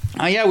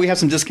 We have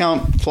some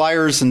discount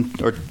flyers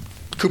or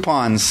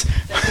coupons.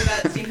 That we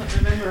got at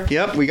Steampunk November.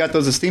 Yep, we got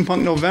those at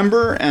Steampunk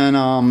November, and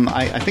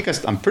I think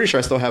I'm pretty sure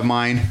I still have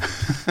mine.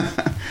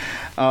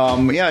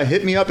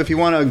 Hit me up if you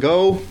want to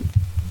go.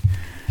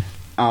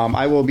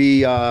 I will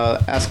be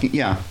asking.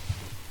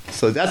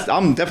 So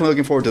I'm definitely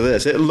looking forward to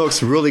this. It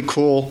looks really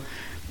cool.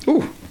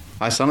 Ooh.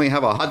 I suddenly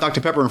have a hot Dr.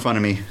 Pepper in front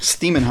of me,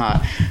 steaming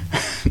hot.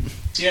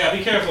 Yeah,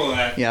 be careful of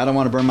that. I don't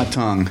want to burn my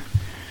tongue.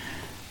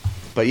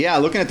 But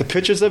looking at the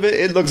pictures of it,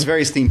 it looks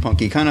very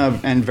steampunky, kind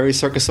of, and very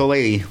Cirque du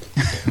Soleil.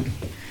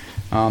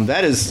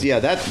 That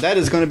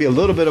is going to be a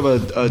little bit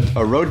of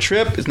a road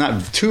trip. It's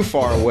not too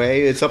far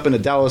away. It's up in the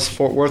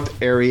Dallas-Fort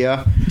Worth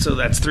area. So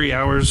that's 3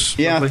 hours.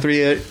 Yeah,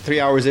 roughly? 3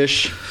 hours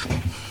ish.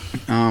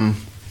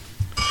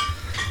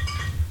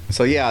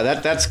 So yeah,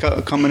 that's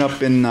coming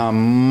up in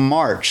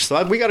March.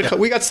 So we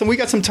got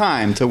some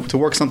time to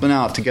work something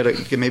out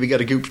to maybe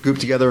get a group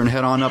together and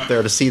head on up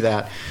there to see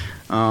that.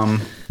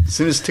 As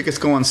soon as tickets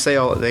go on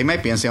sale, they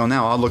might be on sale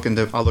now. I'll look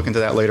into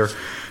that later.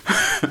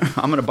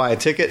 I'm going to buy a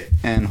ticket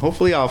and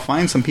hopefully I'll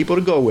find some people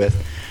to go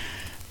with.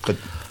 But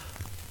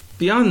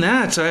beyond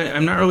that,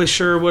 I'm not really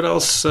sure what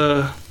else.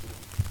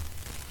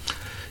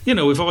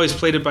 We've always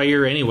played it by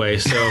ear anyway,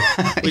 so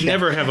we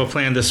never have a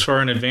plan this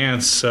far in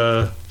advance.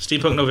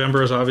 Steampunk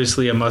November is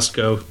obviously a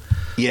must-go.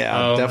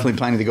 Yeah, definitely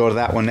planning to go to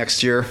that one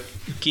next year.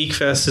 Geek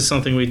Fest is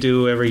something we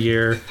do every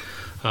year.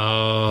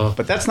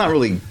 But that's not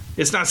really...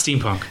 It's not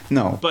steampunk.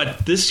 No.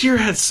 But this year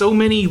had so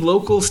many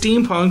local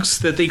steampunks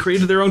that they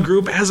created their own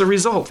group as a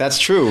result. That's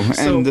true.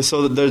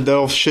 So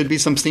there should be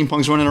some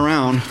steampunks running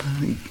around.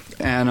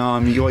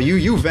 And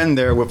you've been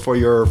there for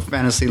your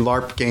fantasy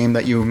LARP game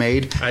that you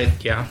made.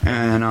 Yeah.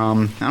 And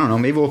I don't know.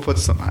 Maybe we'll put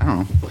some. I don't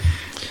know.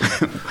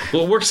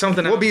 We'll work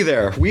something out. We'll be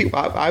there.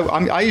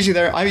 I'm usually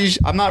there. I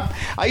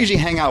usually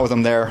hang out with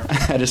him there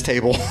at his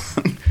table.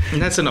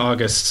 And that's in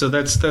August, so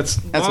that's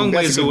long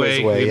ways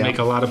away. We make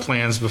a lot of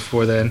plans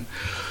before then.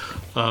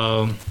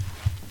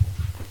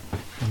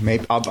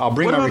 Maybe I'll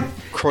bring my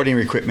recording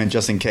equipment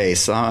just in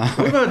case.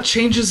 What about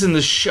changes in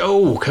the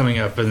show coming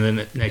up in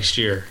the next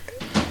year?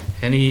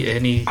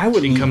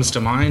 Anything comes to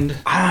mind?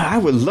 I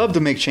would love to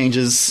make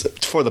changes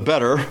for the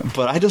better,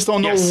 but I just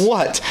don't know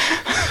what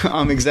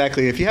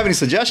exactly. If you have any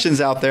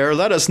suggestions out there,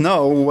 let us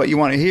know what you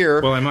want to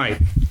hear. Well, I might.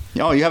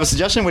 Oh, you have a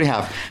suggestion? What do you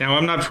have? Now,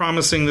 I'm not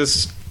promising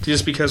this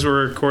just because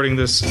we're recording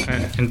this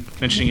and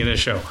mentioning it in a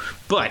show.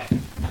 But,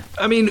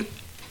 I mean,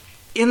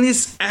 in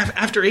this,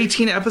 after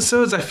 18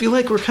 episodes, I feel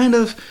like we're kind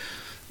of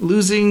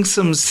losing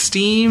some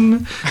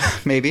steam.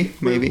 Maybe.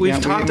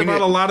 We've talked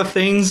about a lot of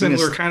things, and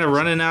we're kind of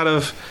running out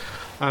of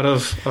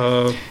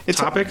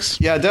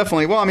topics. Yeah,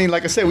 definitely. Well, I mean,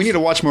 like I said, we need to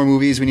watch more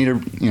movies. We need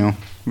to,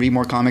 read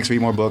more comics,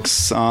 read more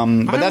books.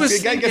 But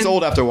that gets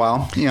old after a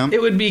while.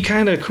 It would be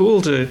kind of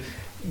cool to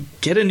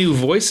get a new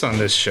voice on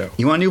this show.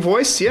 You want a new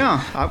voice?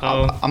 Yeah,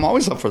 I'm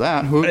always up for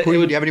that. Who do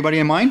you have anybody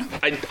in mind?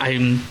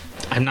 I'm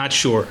not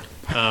sure.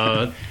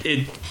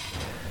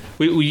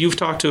 You've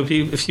talked to a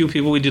few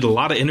people. We did a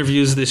lot of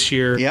interviews this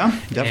year. Yeah,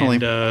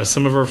 definitely. And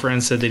some of our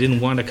friends said they didn't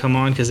want to come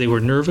on because they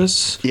were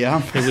nervous.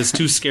 Yeah. It was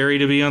too scary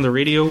to be on the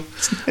radio.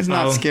 It's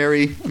not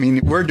scary. I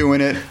mean, we're doing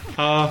it.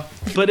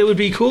 But it would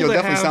be cool You'll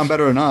definitely sound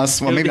better than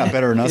us. Well, maybe not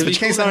better than us, but you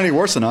can't sound any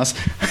worse than us.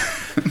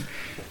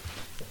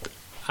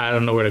 I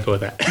don't know where to go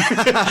with that.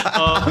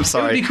 I'm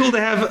sorry. It would be cool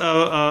to have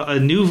a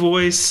new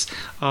voice,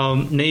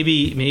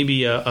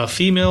 maybe a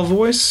female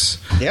voice.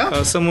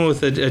 Yeah. Someone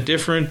with a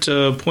different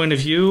point of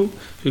view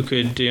who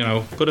could,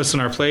 put us in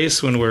our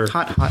place when we're...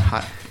 Hot.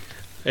 Hi.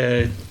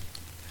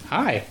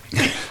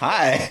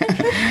 Hi.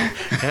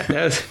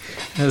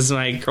 That's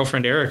my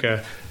girlfriend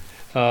Erica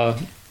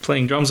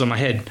playing drums on my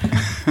head.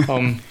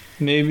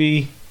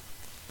 Maybe...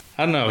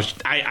 I don't know.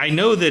 I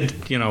know that,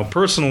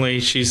 personally,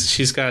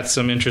 she's got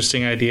some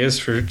interesting ideas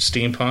for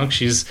steampunk.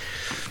 She's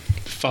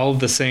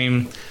followed the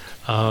same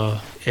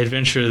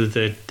adventure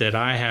that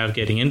I have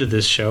getting into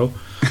this show.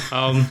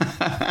 But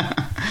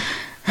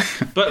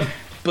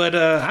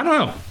I don't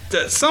know.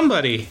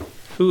 Somebody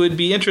who would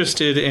be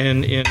interested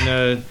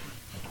in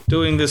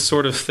doing this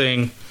sort of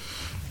thing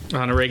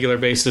on a regular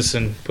basis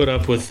and put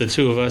up with the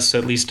two of us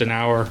at least an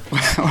hour,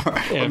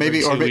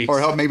 or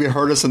help maybe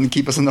hurt us and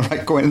keep us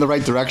going in the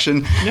right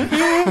direction.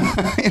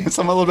 Yeah.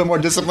 Someone a little bit more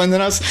disciplined than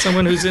us.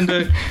 Someone who's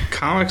into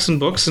comics and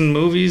books and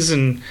movies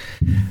and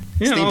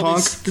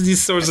steampunk,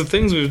 these sorts of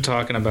things we've been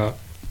talking about.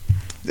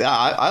 Yeah,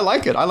 I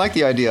like it. I like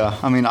the idea.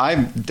 I mean,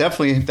 that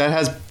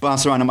has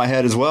bounced around in my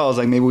head as well. It's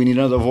like maybe we need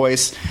another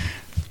voice,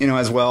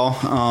 as well,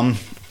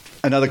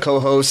 another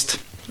co-host.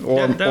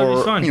 Or that would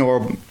be fun.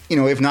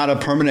 If not a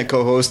permanent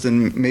co-host,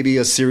 then maybe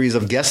a series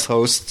of guest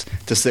hosts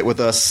to sit with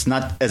us,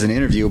 not as an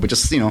interview, but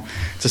just to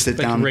sit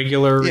like down,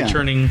 regular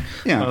returning.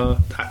 Yeah.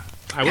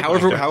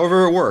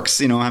 However it works.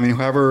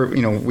 However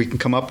we can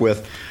come up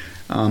with.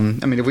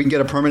 If we can get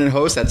a permanent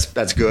host,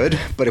 that's good.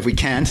 But if we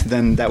can't,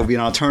 then that would be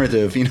an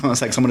alternative.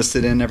 It's like someone to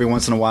sit in every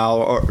once in a while,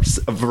 or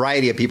a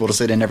variety of people to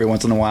sit in every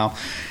once in a while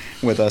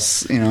with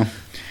us.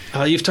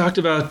 You've talked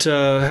about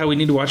how we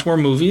need to watch more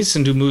movies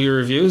and do movie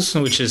reviews,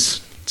 which is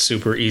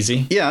super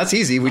easy. Yeah, that's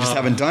easy. We just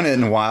haven't done it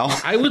in a while.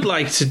 I would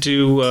like to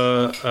do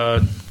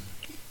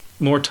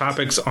more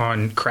topics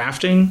on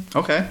crafting,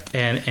 okay,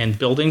 and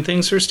building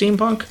things for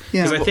steampunk.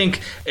 Because I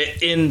think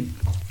in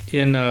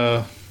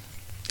the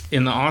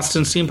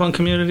Austin steampunk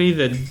community,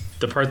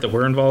 the part that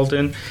we're involved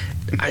in,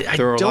 I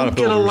don't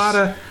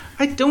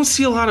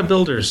see a lot of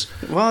builders.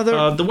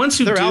 Well, the ones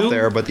who they're do, out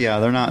there, but yeah,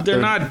 they're not.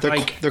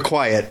 They're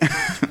quiet.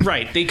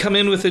 Right. They come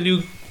in with a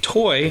new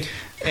toy,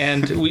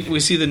 and we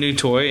see the new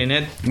toy,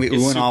 and we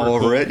went all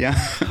over it, yeah.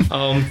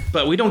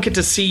 But we don't get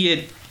to see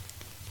it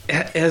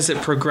as it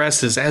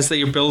progresses, as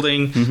they are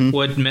building,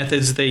 what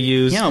methods they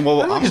use. Yeah,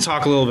 well, I'd like to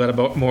talk a little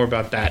bit more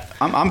about that.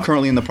 I'm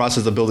currently in the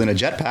process of building a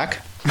jetpack.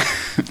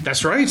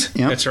 That's right.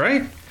 Yeah. That's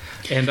right.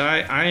 And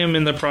I am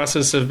in the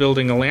process of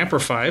building a lamp or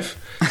 5.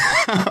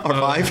 Or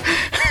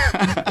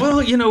 5.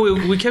 Well, you know,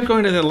 we kept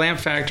going to the lamp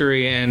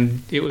factory,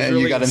 and it was And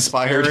really you got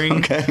inspired.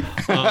 inspiring. Okay.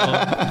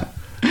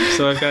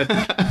 So I've got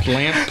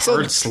lamp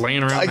parts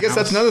laying around. I the guess house.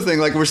 that's another thing.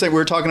 Like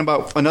we're talking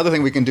about, another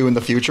thing we can do in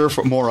the future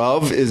for more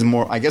of is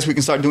more. I guess we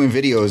can start doing more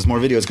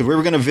videos, because we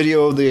were going to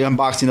video the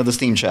unboxing of the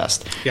Steam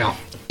chest. Yeah.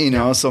 You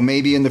know, so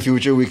maybe in the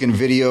future we can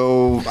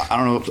video, I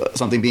don't know,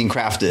 something being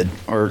crafted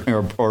or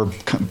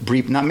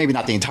brief, maybe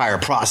not the entire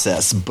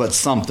process, but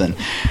something.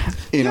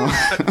 You know,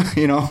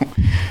 you know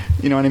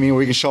what I mean.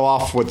 We can show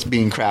off what's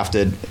being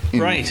crafted,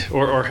 Right,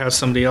 or have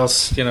somebody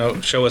else, you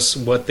know, show us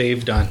what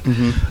they've done.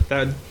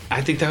 That I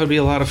think that would be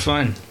a lot of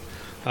fun.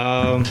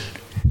 Of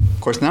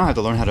course, now I have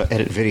to learn how to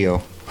edit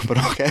video. But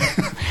okay.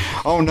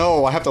 Oh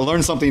no, I have to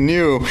learn something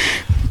new.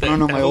 I don't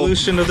know my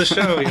evolution of the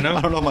show, you know.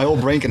 I don't know if my old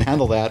brain can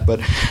handle that, but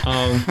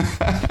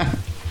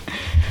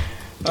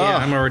yeah,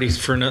 I'm already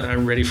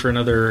I'm ready for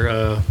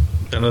another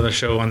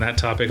show on that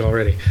topic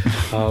already.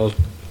 But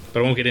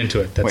I won't get into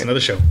it. That's Wait.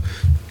 another show.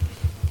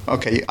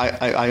 okay,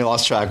 I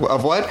lost track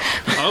of what?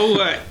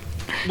 Oh,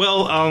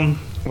 well,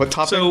 What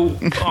topic? so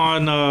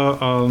on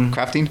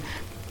Crafting,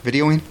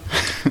 videoing,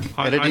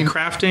 on editing.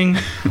 crafting,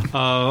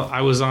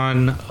 I was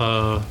on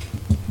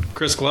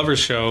Chris Glover's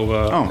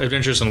show,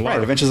 Adventures in LARP.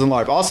 Right, Adventures in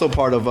LARP, also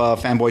part of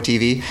Fanboy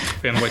TV.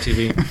 Fanboy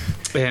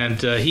TV,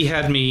 and he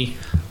had me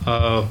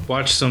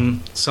watch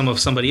some of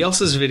somebody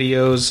else's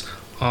videos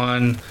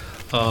on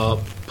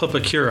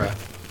Pupacura.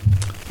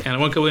 And I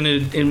won't go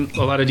into in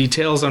a lot of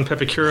details on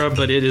Pupacura,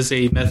 but it is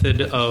a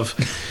method of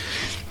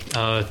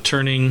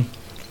turning.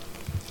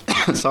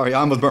 Sorry, I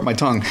almost burnt my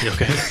tongue.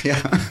 Okay.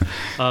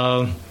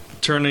 Yeah.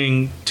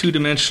 Turning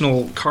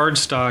 2-dimensional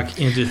cardstock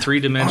into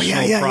 3-dimensional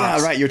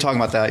props. Yeah. Right, you were talking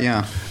about that.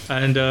 Yeah.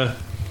 And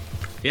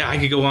yeah, I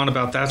could go on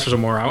about that for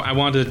some more. I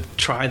wanted to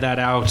try that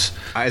out.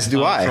 As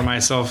do I. For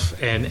myself,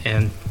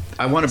 and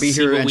I want to be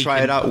see here what and we try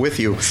can- it out with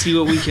you. see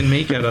what we can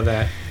make out of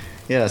that.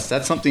 Yes,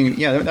 that's something.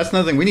 Yeah, that's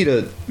another thing. We need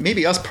to,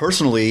 maybe us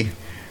personally,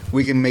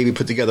 we can maybe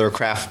put together a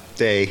craft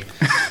day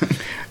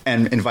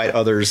and invite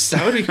others.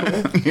 That would be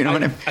cool. You know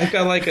what I mean? I've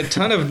got like a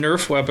ton of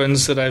Nerf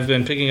weapons that I've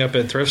been picking up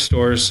at thrift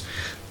stores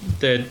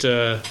that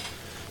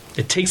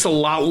it takes a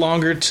lot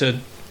longer to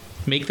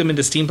make them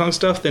into steampunk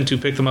stuff than to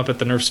pick them up at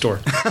the Nerf store.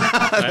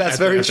 That's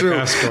very true.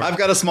 I've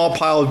got a small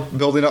pile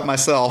building up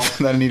myself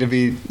that I need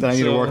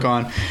to work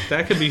on.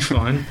 That could be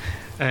fun.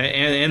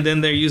 And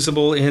then they're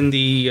usable in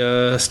the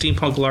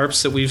steampunk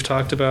LARPs that we've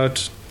talked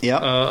about.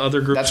 Yep. Other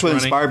groups. That's what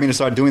running. inspired me to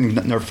start doing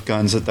Nerf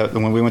guns.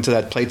 When we went to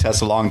that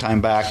playtest a long time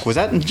back, was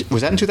that in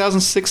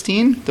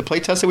 2016? The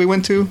playtest that we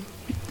went to?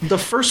 The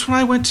first one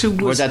I went to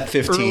was that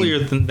 15? earlier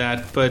than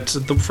that, but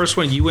the first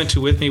one you went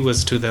to with me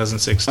was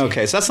 2016.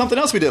 Okay, so that's something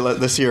else we did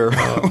this year.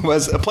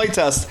 Was a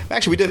playtest.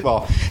 Actually, we did,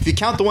 well, if you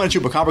count the one at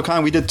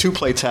CubaComberCon, we did 2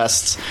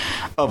 playtests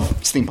of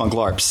Steampunk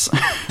LARPs.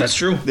 That's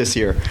true. This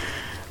year.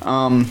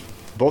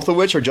 Both of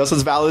which are just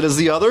as valid as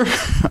the other.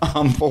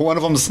 But one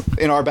of them's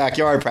in our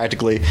backyard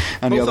practically,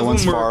 and Both the other of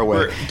one's them far away.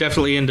 were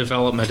definitely in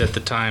development at the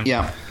time.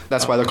 Yeah,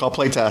 that's why they're called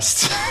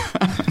playtests.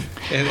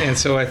 And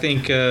so I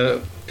think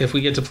if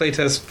we get to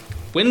playtest,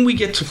 when we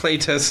get to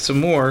playtest some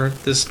more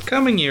this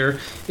coming year,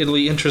 it'll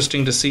be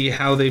interesting to see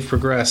how they've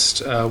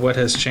progressed, what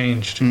has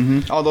changed.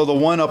 Although the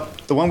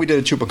one we did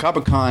at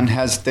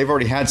CubaComberCon they've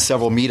already had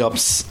several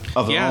meetups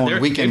of their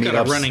own weekend they've meetups.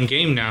 got a running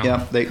game now.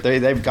 Yeah,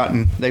 they've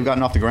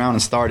gotten off the ground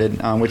and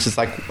started, which is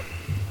like,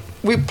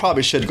 we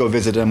probably should go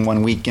visit them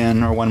one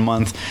weekend or 1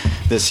 month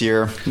this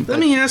year. Let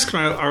me ask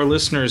our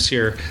listeners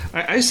here.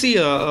 I see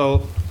a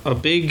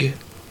big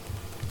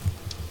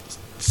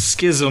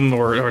schism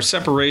or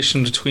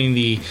separation between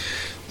the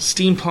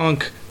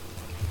steampunk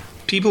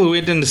people who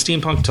went into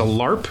steampunk to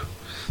LARP,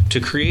 to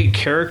create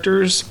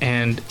characters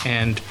and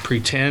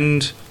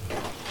pretend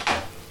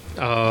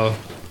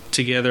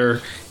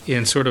together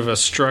in sort of a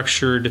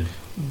structured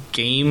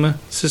game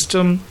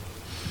system,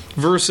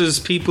 versus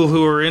people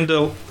who are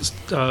into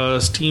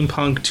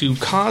steampunk to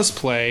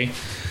cosplay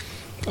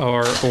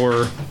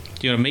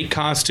or make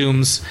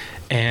costumes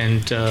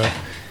and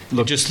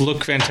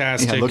look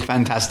fantastic. Yeah, look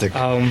fantastic.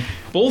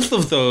 Both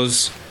of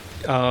those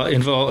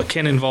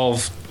can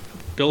involve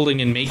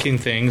building and making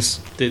things,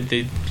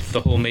 the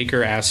whole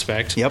maker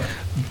aspect. Yep.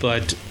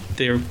 But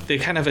they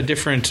kind of have a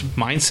different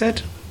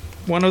mindset.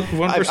 One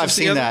versus I've the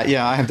seen other. that.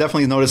 Yeah, I have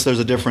definitely noticed there's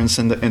a difference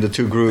in the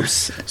 2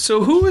 groups.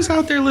 So who is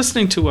out there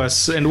listening to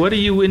us, and what are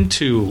you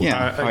into?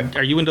 Yeah,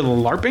 are you into the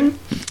LARPing,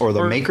 Or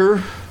the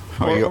maker?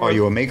 Are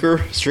you a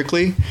maker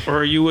strictly? or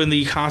are you in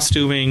the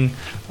costuming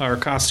or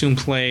costume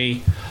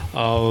play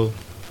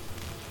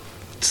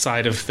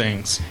side of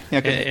things?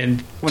 Yeah, 'cause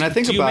and when I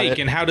think do you about make, it-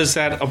 and how does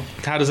that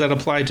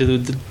apply to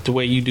the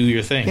way you do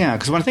your thing? Yeah,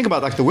 because when I think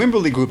about like the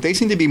Wimberley group, they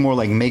seem to be more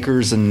like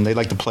makers, and they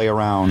like to play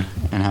around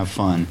and have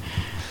fun.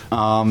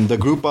 The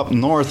group up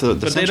north, the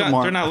But Central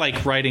Mark. they're not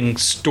like writing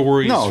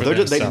stories. No, for they're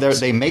just, themselves.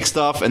 they make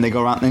stuff and they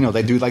go around.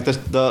 They do like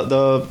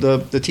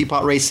the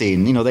teapot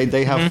racing.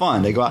 They have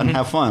fun. They go out and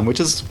have fun, which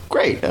is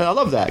great. And I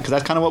love that because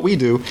that's kind of what we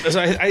do.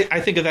 So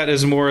I think of that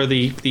as more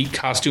the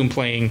costume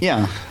playing.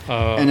 Yeah,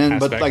 and then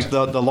aspect. but like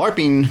the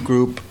LARPing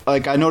group,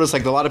 like I noticed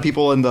like a lot of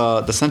people in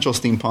the Central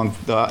Steampunk,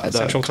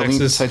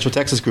 the Central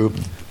Texas group.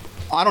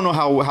 I don't know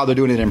how they're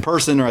doing it in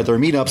person or at their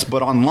meetups,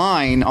 but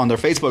online on their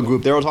Facebook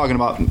group, they were talking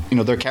about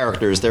their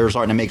characters. They're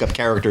starting to make up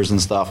characters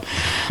and stuff.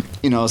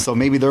 So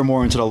maybe they're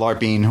more into the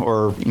LARPing,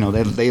 or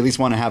they at least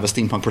want to have a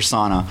steampunk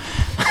persona.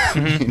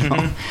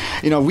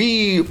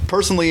 We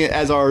personally,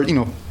 as our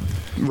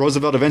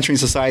Roosevelt Adventuring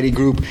Society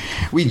group,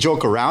 we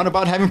joke around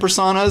about having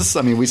personas.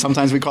 I mean, we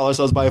sometimes call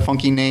ourselves by a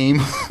funky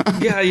name.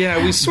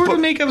 Yeah, we sort of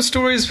make up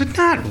stories, but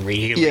not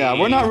really. Yeah,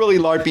 we're not really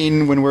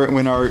LARPing when we're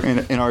in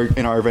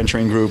our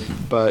adventuring group,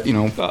 but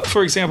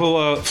for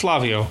example,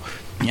 Flavio.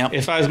 Yep.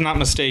 If I'm not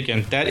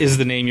mistaken, that is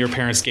the name your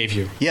parents gave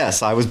you.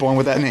 Yes, I was born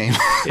with that name.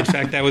 In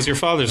fact, that was your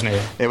father's name.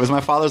 It was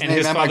my father's name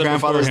his and my father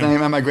grandfather's before him.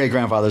 name and my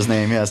great-grandfather's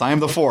name. Yes, I am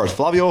the fourth.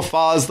 Flavio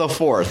Foz the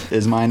Fourth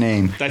is my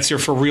name. That's your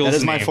for real name. That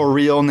is my for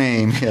real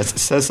name. Yes, it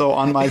says so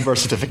on my birth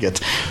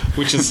certificate.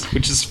 which is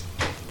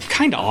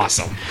kind of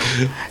awesome.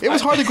 It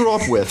was hard to grow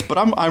up with, but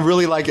I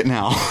really like it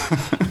now.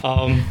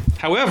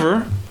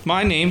 However,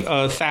 my name,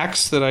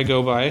 Thax, that I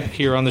go by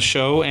here on the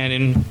show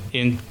and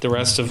in the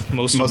rest of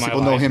most of my people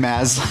life, know him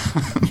as.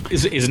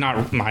 is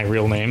not my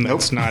real name. Nope.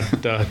 That's not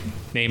the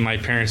name my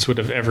parents would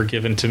have ever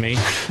given to me,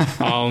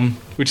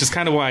 which is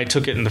kind of why I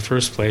took it in the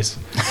first place,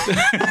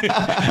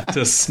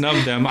 to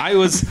snub them. I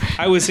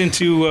was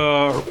into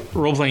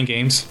role-playing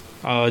games,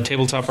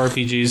 tabletop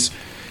RPGs,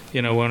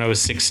 when I was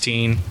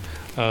 16.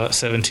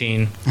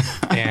 17,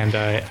 and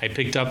I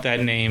picked up that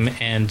name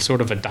and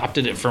sort of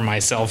adopted it for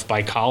myself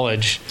by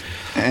college.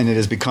 And it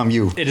has become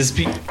you. It has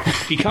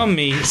become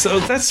me. So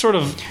that's sort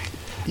of...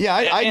 Yeah,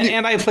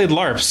 and I played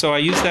LARP, so I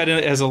used that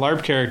as a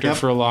LARP character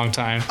for a long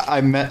time.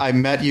 I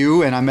met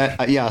you, and I met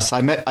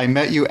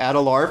you at a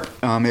LARP.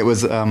 It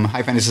was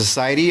High Fantasy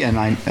Society,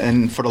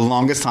 and for the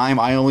longest time,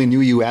 I only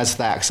knew you as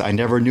Thax. I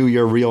never knew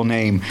your real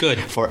name. Good.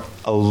 For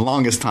a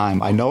longest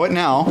time, I know it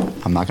now.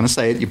 I'm not going to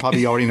say it. You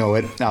probably already know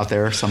it out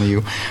there, some of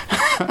you.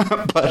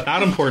 But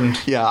Not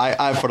important. yeah,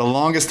 I for the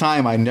longest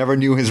time, I never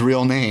knew his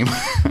real name.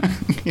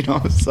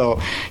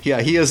 So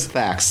yeah, he is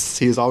Thax.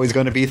 He is always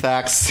going to be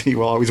Thax. He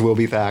always will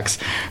be Thax.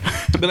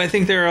 But I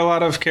think there are a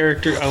lot of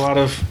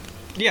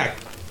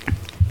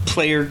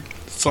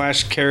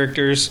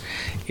player/characters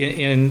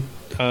in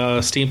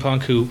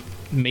steampunk who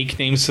make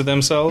names to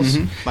themselves.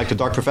 Like the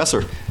Dark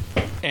Professor.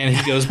 And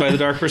he goes by the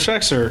Dark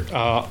Professor.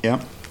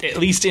 Yeah. At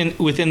least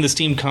within the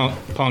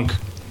steampunk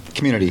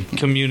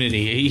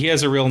community. He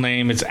has a real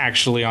name. It's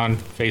actually on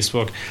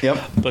Facebook.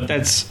 Yep. But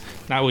that's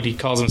not what he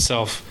calls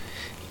himself,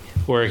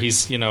 where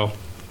he's,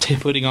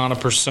 putting on a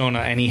persona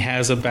and he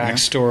has a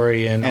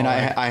backstory. And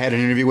I had an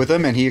interview with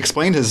him, and he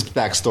explained his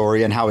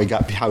backstory and how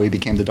he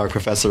became the Dark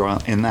Professor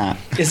in that.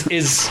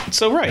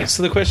 Right.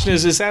 So the question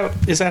is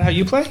that how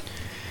you play?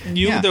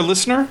 The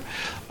listener?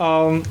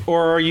 Or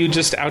are you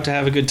just out to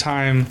have a good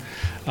time?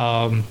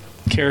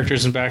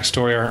 Characters and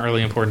backstory aren't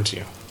really important to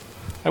you.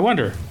 I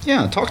wonder.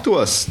 Yeah, talk to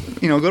us.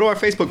 Go to our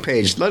Facebook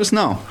page. Let us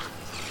know.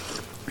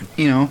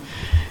 And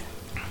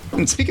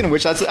speaking of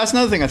which, that's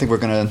another thing I think we're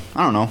going to,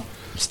 I don't know,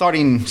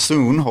 starting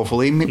soon,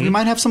 hopefully. We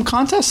might have some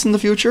contests in the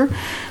future.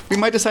 We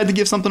might decide to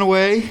give something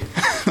away.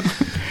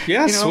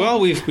 Yes, well,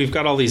 we've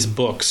got all these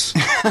books.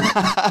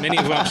 Many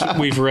of them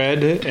we've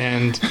read,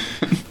 and,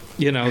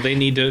 they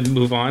need to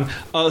move on.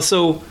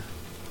 So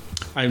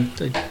I'm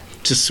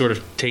just sort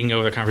of taking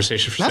over the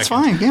conversation for a second. That's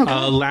fine, yeah.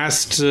 Okay.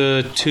 Last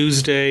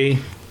Tuesday...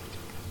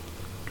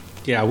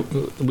 Yeah,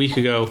 a week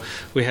ago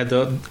we had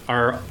the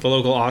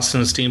local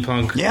Austin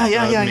Steampunk.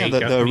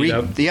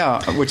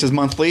 Which is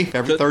monthly,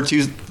 every third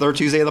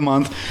Tuesday of the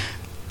month.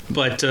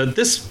 But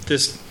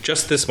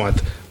this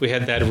month we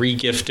had that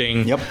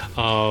re-gifting. Yep.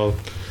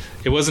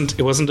 It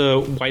wasn't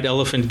a white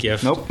elephant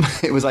gift. Nope.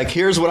 It was like,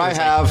 here's what I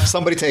have.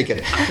 Somebody take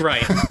it.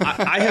 Right.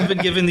 I have been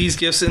given these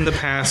gifts in the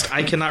past.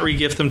 I cannot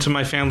re-gift them to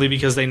my family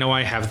because they know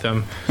I have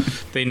them.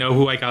 They know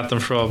who I got them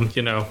from.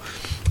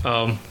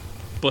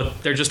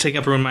 But they're just taking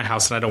up room in my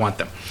house, and I don't want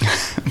them.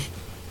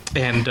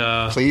 And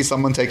please,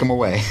 someone take them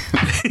away.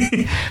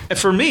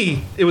 For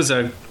me, it was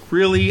a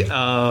really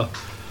you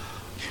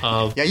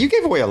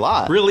gave away a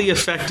lot. Really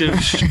effective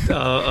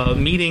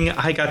meeting.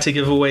 I got to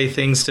give away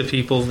things to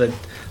people that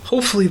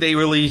hopefully they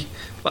really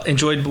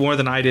enjoyed more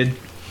than I did.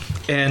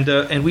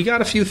 And we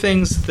got a few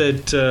things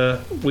that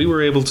we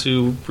were able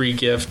to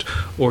re-gift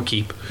or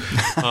keep.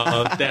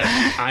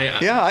 I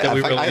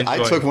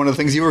took one of the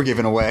things you were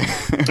giving away.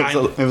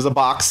 It was a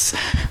box. It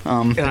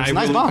was a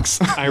nice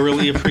box. I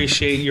really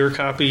appreciate your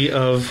copy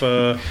of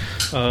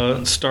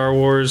Star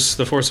Wars: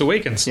 The Force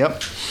Awakens.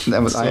 Yep,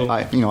 that was. So,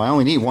 I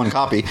only need one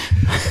copy.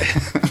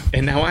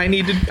 And now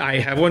I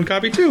have one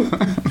copy too.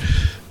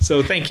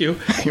 So thank you.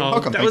 You're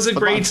welcome. That was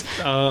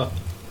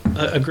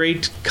a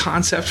great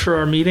concept for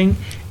our meeting,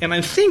 and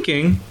I'm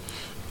thinking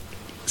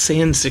say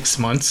in 6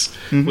 months,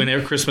 when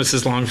our Christmas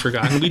is long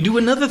forgotten, we do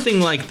another thing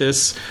like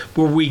this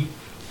where we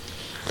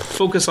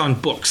focus on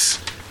books.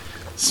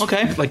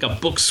 Okay. Like a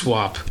book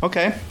swap.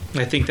 Okay.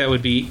 I think that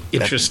would be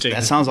interesting.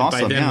 That sounds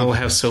awesome. By then yeah. we'll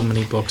have so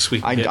many books we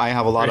can get. I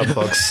have a lot of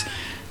books.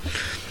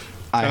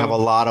 I have a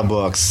lot of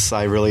books.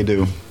 I really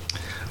do.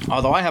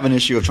 Although I have an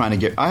issue of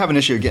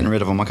getting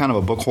rid of them. I'm kind of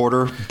a book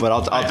hoarder, but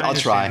I'll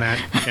try. That.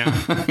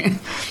 Yeah.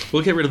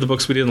 We'll get rid of the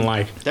books we didn't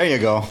like. There you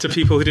go. To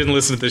people who didn't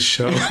listen to this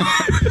show.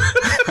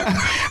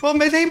 Well,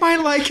 they might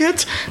like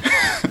it.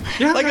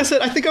 Yeah. Like I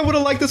said, I think I would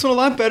have liked this one a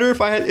lot better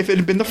if it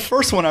had been the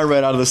first one I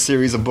read out of the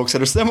series of books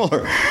that are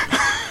similar.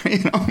 You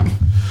know.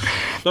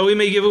 But we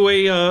may give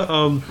away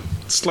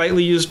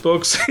slightly used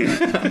books.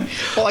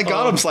 Well, I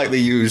got them slightly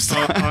used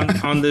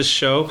on this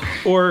show,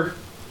 or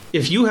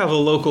if you have a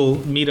local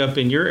meetup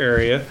in your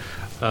area,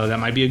 that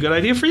might be a good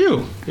idea for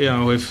you. You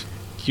know, if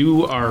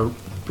you are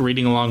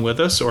reading along with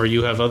us, or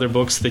you have other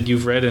books that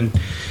you've read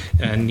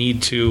and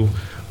need to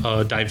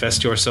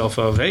divest yourself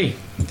of, hey,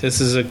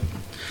 this is a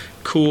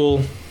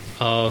cool,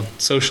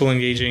 social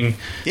engaging.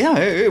 Yeah,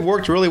 it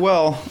worked really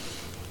well.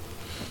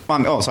 The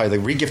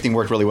regifting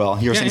worked really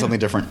well. You were saying something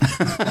different.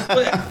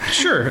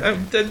 Sure,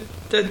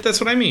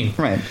 that's what I mean.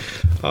 Right.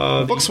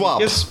 Book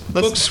swap. Yes,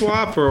 book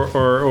swap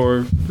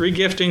or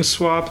regifting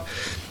swap.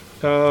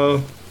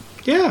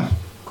 Yeah.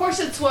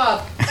 Corset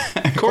swap.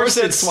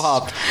 Corset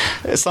swap.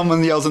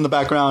 Someone yells in the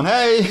background,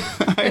 "Hey,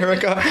 hi,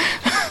 Erica."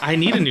 I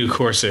need a new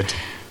corset.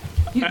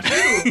 You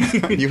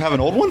do. You have an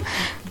old one?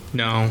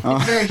 No.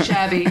 It's very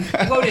shabby.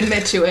 I won't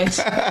admit to it.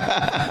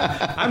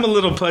 I'm a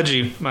little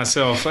pudgy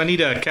myself. I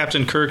need a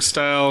Captain Kirk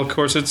style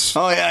corsets.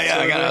 Oh yeah,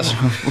 I got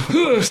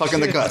it. Suck in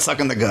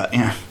the gut.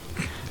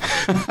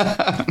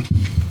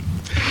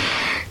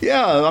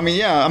 Yeah.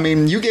 I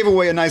mean, you gave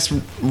away a nice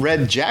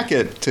red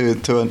jacket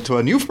to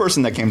a new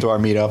person that came to our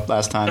meetup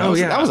last time.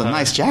 That was a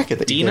nice jacket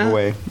that you Dina? gave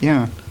away.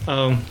 Yeah.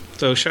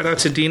 So shout out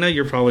to Dina.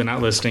 You're probably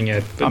not listening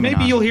yet, but Probably maybe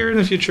not. you'll hear it in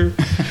the future.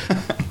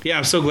 Yeah,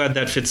 I'm so glad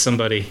that fits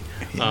somebody.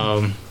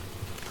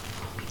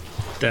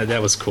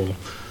 That was cool.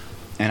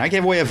 And I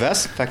gave away a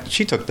vest. In fact,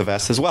 she took the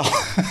vest as well.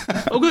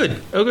 Oh,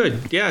 good.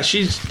 Yeah,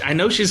 I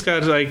know she's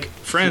got like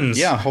friends.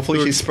 Yeah, hopefully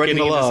who are she's spreading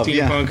the getting into love.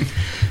 Yeah. steampunk,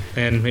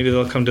 and maybe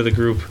they'll come to the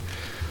group.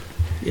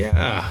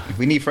 Yeah,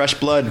 We need fresh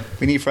blood.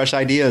 We need fresh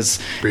ideas.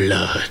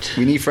 blood.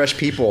 We need fresh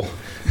people.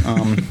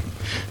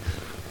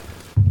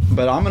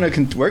 But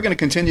we're gonna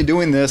continue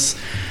doing this.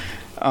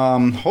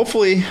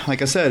 Hopefully,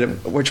 like I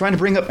said, we're trying to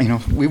bring up.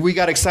 We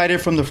got excited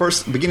from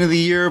the beginning of the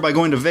year by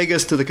going to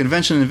Vegas to the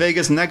convention in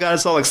Vegas, and that got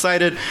us all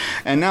excited.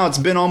 And now it's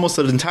been almost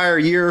an entire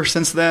year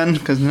since then,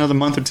 because another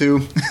month or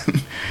two,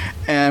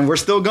 and we're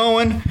still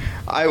going.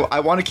 I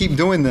want to keep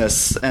doing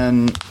this,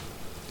 and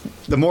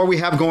the more we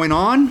have going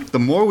on, the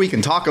more we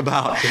can talk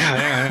about.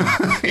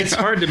 Yeah. It's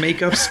hard to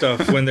make up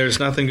stuff when there's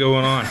nothing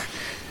going on.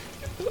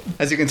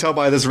 As you can tell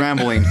by this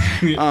rambling.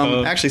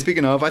 Actually,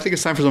 speaking of, I think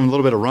it's time for a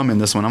little bit of rum in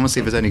this one. I'm going to see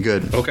if it's any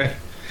good. Okay.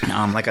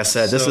 Like I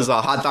said, this is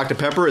a hot Dr.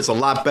 Pepper. It's a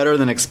lot better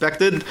than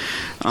expected.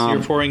 So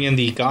you're pouring in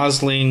the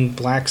Gosling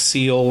Black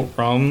Seal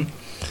rum.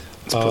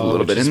 Let's put a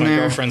little bit in my there.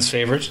 girlfriend's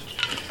favorite.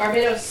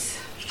 Barbados.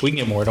 We can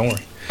get more, don't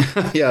worry.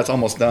 Yeah, it's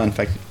almost done. In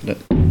fact,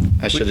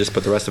 I should just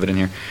put the rest of it in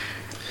here.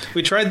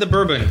 We tried the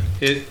bourbon.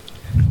 It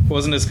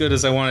wasn't as good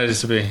as I wanted it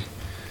to be.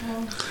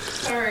 Oh,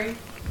 sorry.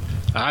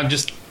 I'm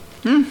just...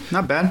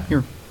 Not bad.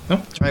 Here,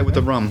 No? try it with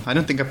the rum. I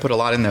don't think I put a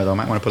lot in there, though. I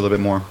might want to put a little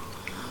bit more.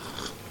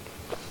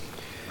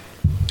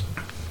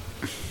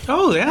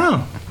 Oh,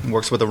 yeah.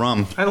 Works with the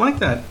rum. I like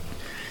that.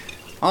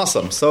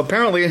 Awesome. So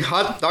apparently,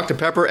 hot Dr.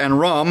 Pepper and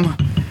rum,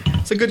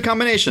 it's a good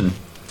combination.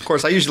 Of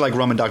course, I usually like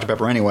rum and Dr.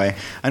 Pepper anyway.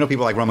 I know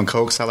people like rum and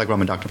Cokes. I like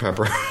rum and Dr.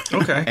 Pepper.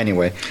 Okay.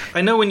 Anyway.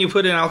 I know when you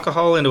put in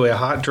alcohol into a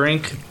hot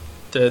drink,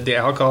 the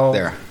alcohol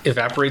There.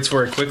 evaporates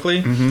very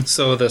quickly.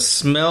 So the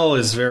smell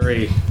is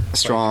very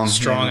Strong.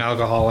 strong Yeah.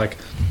 alcoholic.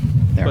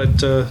 There. But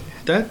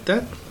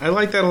that I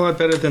like that a lot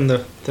better than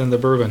the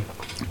bourbon.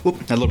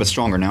 Whoop, a little bit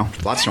stronger now.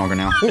 A lot stronger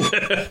now. Ooh.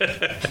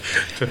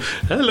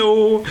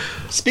 Hello.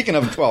 Speaking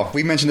of,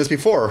 we mentioned this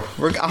before.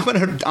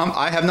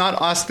 I have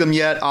not asked him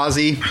yet,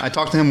 Ozzy. I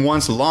talked to him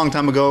once a long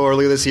time ago,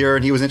 earlier this year,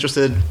 and he was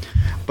interested.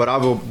 But I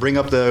will bring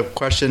up the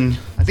question.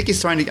 I think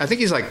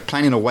he's like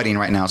planning a wedding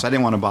right now, so I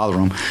didn't want to bother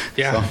him.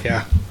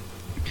 Yeah.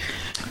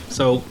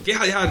 So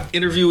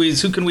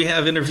interviewees. Who can we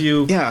have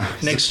interview? Yeah.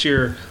 Next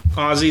year,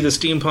 Ozzy, the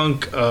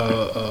steampunk.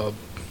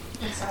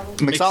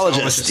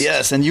 Mixologist,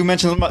 yes. And you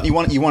mentioned you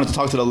wanted to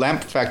talk to the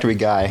lamp factory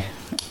guy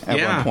at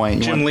one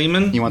point. Jim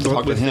Lehman. You want to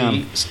talk with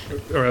him.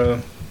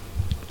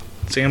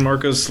 San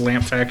Marcos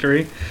Lamp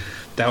Factory.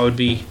 I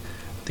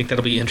think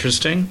that'll be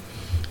interesting.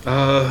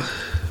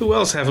 Who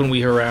else haven't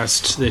we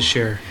harassed this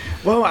year?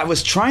 Well, I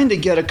was trying to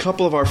get a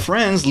couple of our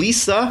friends,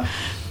 Lisa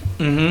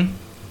and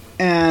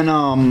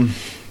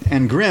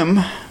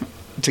Grim,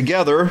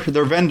 together.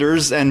 They're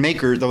vendors and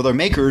makers, though they're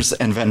makers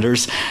and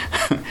vendors,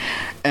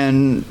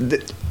 and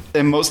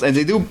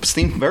they do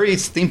very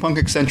steampunk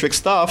eccentric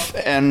stuff.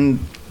 And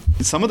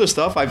some of the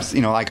stuff like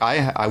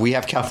we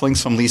have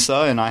cufflinks from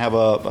Lisa, and I have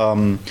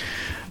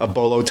a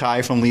bolo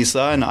tie from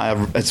Lisa, and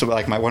it's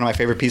like one of my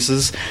favorite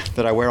pieces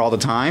that I wear all the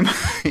time.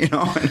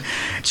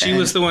 She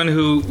was the one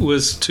who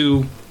was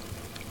too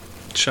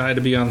shy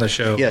to be on the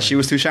show. Yeah, she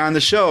was too shy on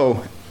the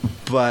show,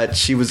 but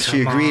she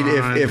agreed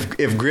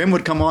if Grim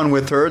would come on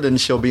with her, then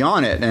she'll be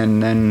on it.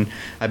 And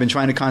I've been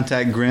trying to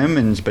contact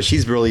Grim, but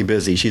she's really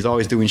busy. She's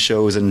always doing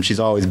shows and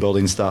she's always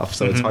building stuff,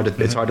 so it's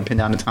hard to pin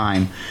down the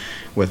time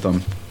with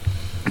them.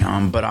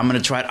 But I'm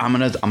gonna start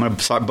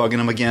bugging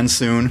them again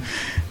soon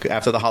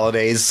after the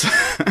holidays.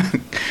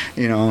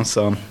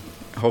 So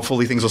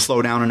hopefully things will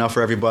slow down enough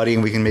for everybody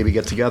and we can maybe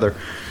get together.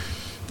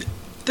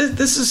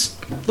 This is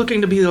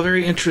looking to be a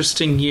very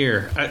interesting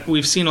year.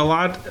 We've seen a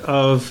lot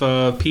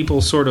of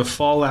people sort of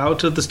fall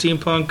out of the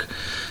steampunk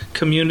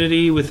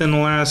community within the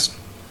last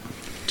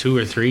 2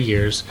 or 3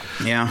 years.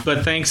 Yeah.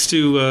 But thanks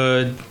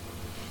to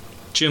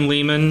Jim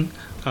Lehman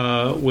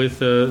with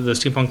the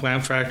Steampunk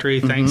Lamp Factory,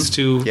 thanks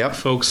to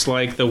folks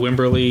like the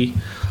Wimberley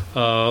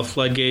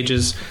Flood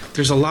Gauges,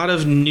 there's a lot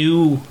of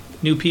new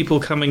people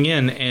coming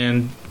in,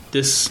 and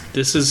this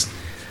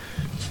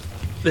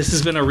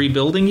has been a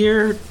rebuilding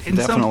year in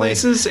some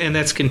places, and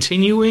that's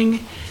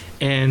continuing.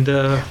 And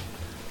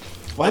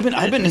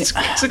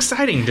it's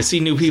exciting to see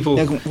new people.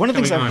 One of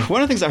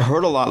the things I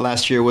heard a lot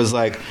last year was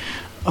like,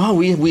 "Oh,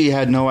 we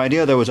had no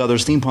idea there was other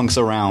steampunks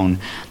around."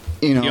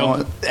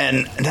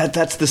 And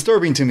that's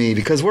disturbing to me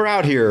because we're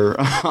out here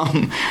all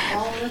the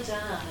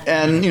time.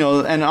 And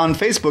and on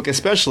Facebook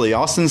especially,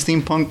 Austin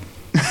Steampunk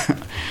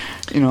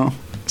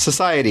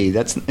Society.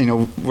 That's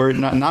we're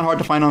not hard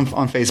to find on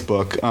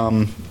Facebook.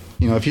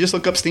 If you just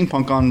look up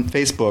steampunk on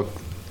Facebook,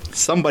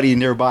 somebody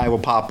nearby will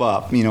pop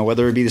up,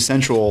 whether it be the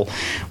Central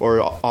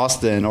or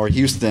Austin or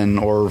Houston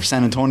or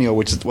San Antonio,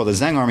 which is, the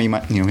Zen Army,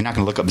 you're not going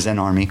to look up Zen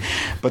Army,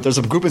 but there's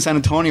a group in San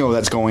Antonio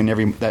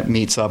that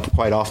meets up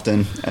quite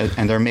often,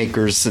 and they're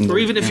makers. Or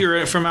even if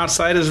you're from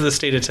outside of the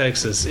state of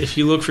Texas, if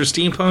you look for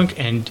steampunk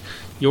and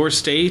your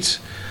state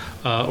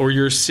or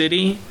your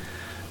city,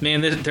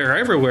 man, they're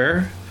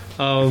everywhere.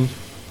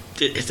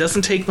 It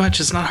doesn't take much.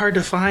 It's not hard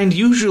to find.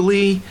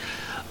 Usually,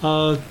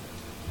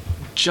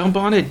 jump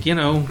on it,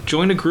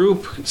 join a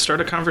group,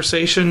 start a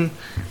conversation,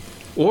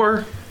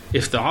 or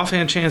if the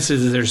offhand chance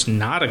is there's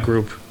not a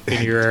group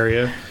in your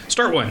area,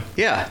 start one.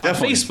 Yeah,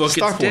 definitely. On Facebook,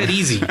 it's dead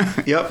easy.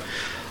 Yep.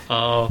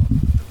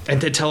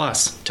 And then tell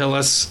us,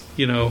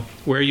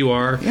 where you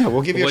are. Yeah,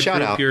 we'll give you a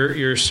shout out. What group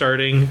you're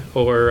starting,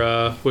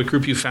 or what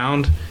group you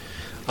found.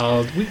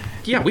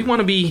 We want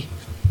to be.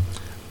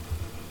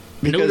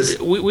 Because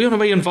we want to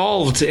be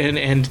involved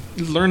and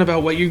learn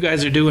about what you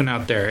guys are doing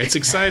out there. It's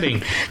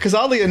exciting. Because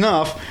oddly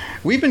enough,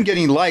 we've been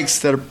getting likes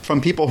that are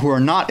from people who are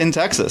not in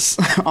Texas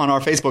on our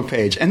Facebook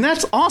page, and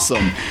that's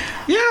awesome.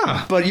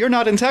 Yeah. But you're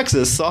not in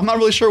Texas, so I'm not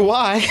really sure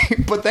why.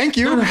 But thank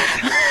you.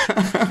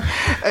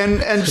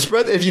 and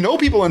spread, if you know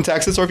people in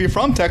Texas, or if you're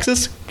from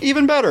Texas,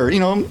 even better.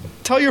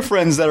 Tell your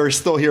friends that are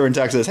still here in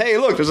Texas, hey,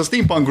 look, there's a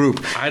steampunk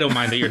group. I don't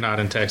mind that you're not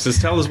in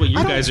Texas. Tell us what you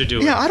guys are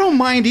doing. Yeah, I don't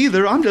mind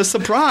either. I'm just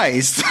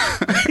surprised.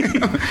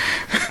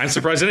 I'm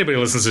surprised anybody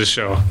listens to this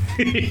show.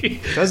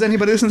 Does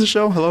anybody listen to the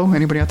show? Hello?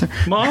 Anybody out there?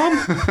 Mom?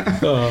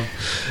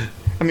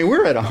 I mean,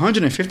 we're at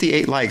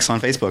 158 likes on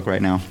Facebook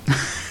right now.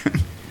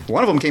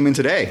 One of them came in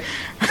today.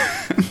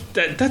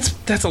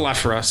 That's a lot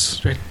for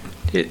us, right?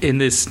 In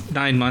this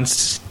 9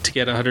 months to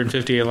get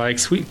 158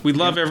 likes. We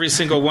love every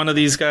single one of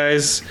these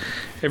guys,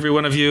 every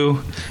one of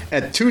you.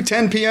 At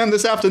 2:10 p.m.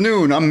 this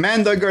afternoon,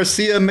 Amanda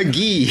Garcia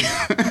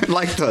McGee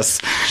liked us.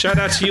 Shout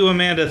out to you,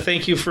 Amanda.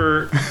 Thank you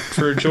for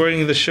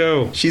joining the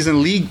show. She's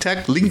in League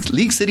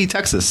City,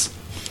 Texas.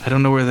 I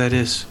don't know where that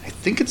is. I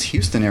think it's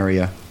Houston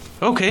area.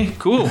 Okay,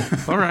 cool.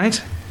 All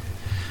right.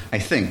 I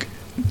think.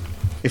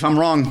 If I'm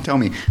wrong, tell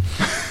me.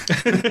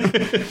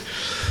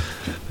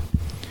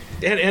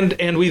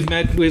 And we've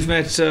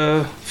met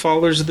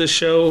followers of this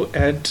show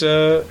at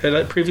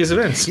previous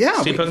events. Yeah,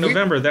 Steampunk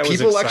November. That was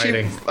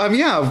exciting.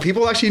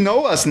 People actually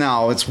know us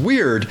now. It's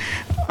weird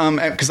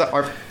because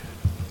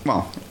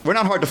we're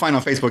not hard to find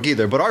on Facebook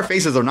either, but our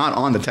faces are not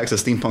on the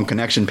Texas Steampunk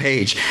Connection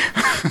page.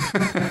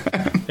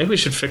 Maybe we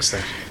should fix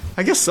that.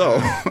 I guess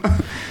so.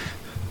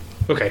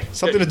 Okay.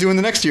 Something to do in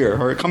the next year,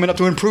 or coming up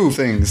to improve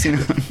things.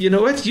 You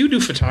know what? You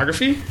do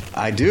photography.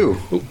 I do.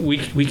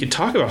 We could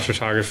talk about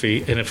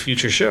photography in a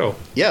future show.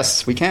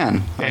 Yes, we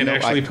can. And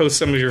actually post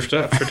some of your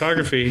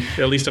photography,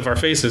 at least of our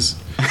faces.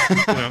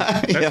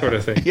 That sort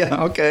of thing.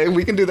 Yeah, okay.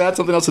 We can do that.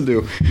 Something else to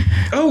do.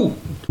 Oh,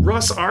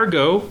 Russ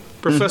Argo.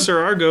 Professor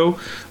Argo,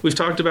 we've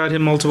talked about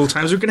him multiple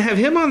times. We're going to have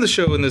him on the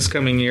show in this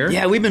coming year.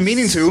 Yeah, we've been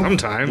meaning to.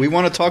 Sometime. We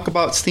want to talk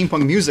about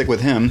steampunk music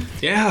with him.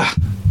 Yeah.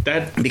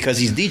 Because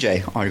he's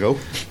DJ, Argo.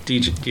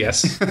 DJ,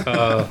 yes.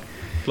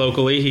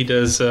 Locally, he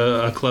does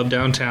a club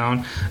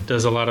downtown,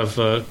 does a lot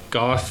of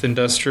goth,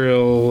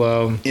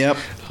 industrial, and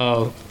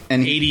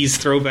 80s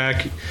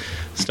throwback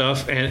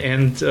stuff,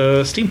 and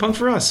steampunk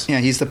for us. Yeah,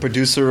 he's the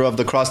producer of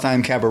the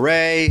Crosstime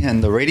Cabaret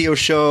and the radio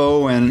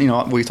show, and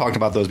we talked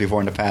about those before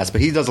in the past,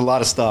 but he does a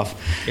lot of stuff.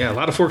 Yeah, a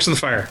lot of forks in the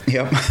fire.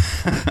 Yep.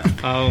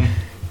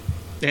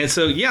 And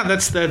so, yeah,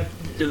 that's that.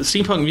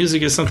 Steampunk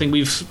music is something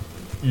we've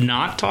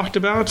not talked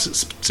about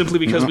simply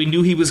because we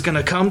knew he was going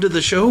to come to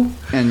the show.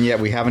 And yet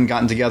we haven't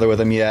gotten together with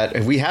him yet.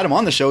 If we had him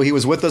on the show, he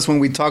was with us when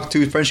we talked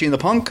to Frenchie and the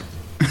Punk.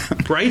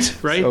 Right.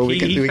 So we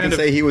can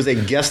say he was a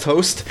guest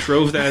host.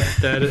 Drove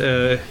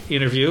that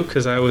interview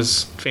because I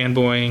was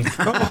fanboying.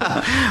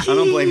 I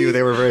don't blame you.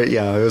 They were it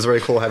was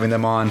very cool having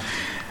them on.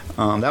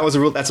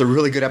 That's a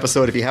really good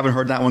episode. If you haven't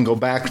heard that one, go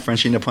back.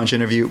 Frenchie and the Punk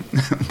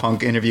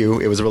interview.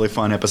 It was a really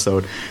fun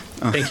episode.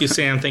 Thank you,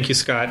 Sam. Thank you,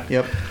 Scott.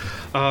 Yep.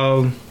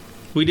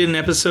 We did an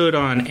episode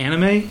on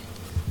anime.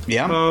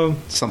 Yeah.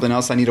 Something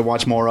else I need to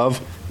watch more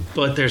of.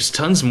 But there's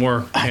tons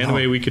more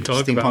anime we could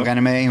talk about. Steampunk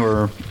anime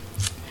or...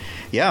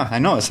 Yeah, I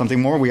know. It's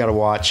something more we got to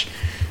watch.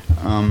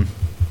 One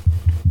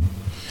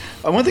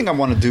thing I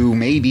want to do,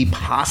 maybe,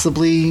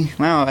 possibly...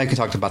 Well, I can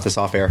talk about this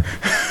off air.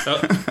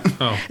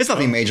 It's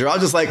nothing major. I'll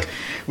just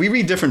we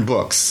read different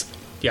books.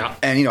 Yeah.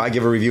 And, I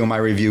give a review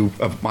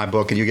of my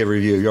book, and you give a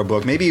review of your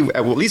book. Maybe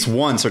at least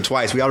once or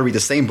twice, we ought to read the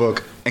same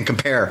book and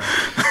compare.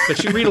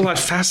 But you read a lot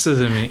faster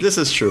than me. This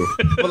is true.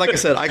 But like I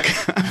said,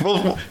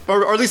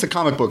 or at least a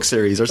comic book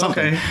series or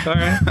something. Okay, all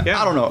right. Yeah.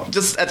 I don't know.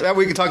 Just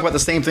we can talk about the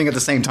same thing at the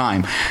same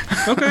time.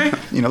 Okay.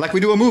 Like we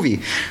do a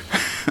movie.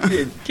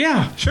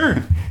 Yeah,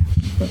 sure.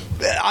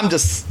 I'm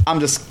just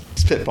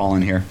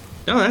spitballing here.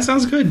 No, that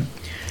sounds good.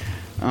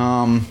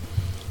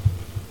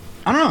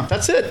 I don't know.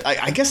 That's it.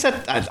 I guess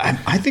that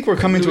I think we're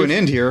coming to an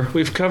end here.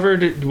 We've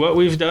covered what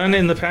we've done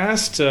in the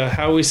past,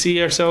 how we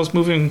see ourselves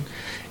moving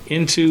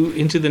into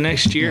the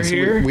next year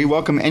here. We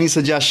welcome any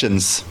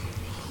suggestions.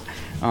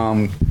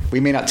 We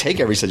may not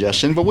take every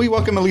suggestion, but we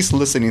welcome at least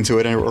listening to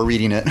it or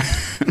reading it.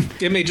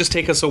 It may just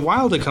take us a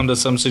while to come to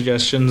some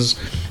suggestions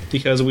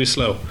because we're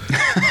slow.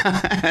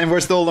 And we're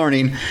still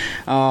learning.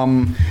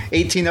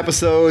 18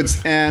 episodes,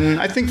 and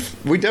I think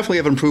we definitely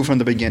have improved from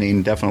the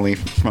beginning. Definitely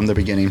from the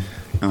beginning.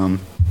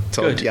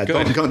 So good, yeah,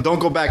 good. Don't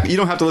go back. You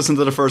don't have to listen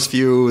to the first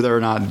few;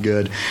 they're not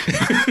good.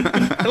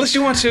 Unless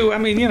you want to,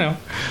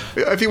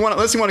 If you want,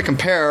 unless you want to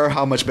compare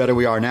how much better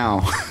we are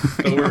now.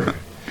 But we're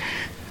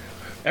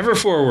ever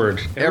forward,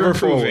 ever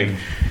improving.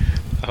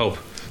 I hope.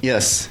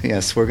 Yes,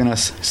 we're gonna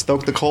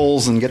stoke the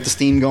coals and get the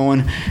steam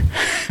going,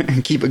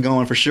 and keep it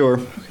going for sure.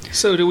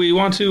 So, do we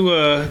want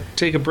to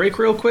take a break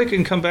real quick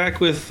and come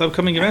back with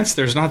upcoming events?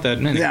 There's not that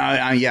many.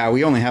 Yeah,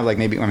 we only have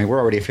we're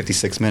already at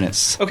 56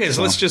 minutes. Okay,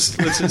 so let's just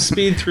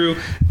speed through.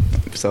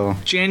 So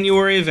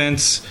January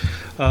events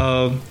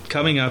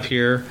coming up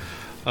here.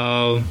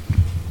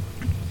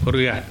 What do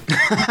we got?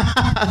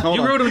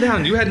 You wrote them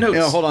down. You had notes.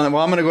 Yeah, hold on.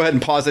 Well, I'm going to go ahead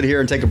and pause it here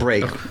and take a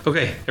break.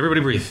 Okay,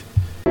 everybody breathe.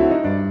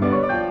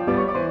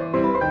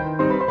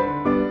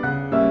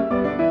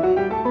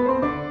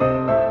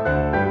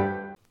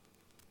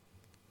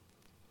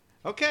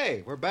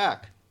 Okay, we're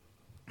back.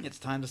 It's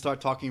time to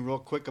start talking real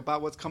quick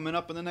about what's coming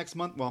up in the next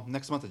month. Well,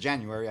 next month of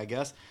January, I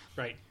guess.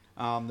 Right.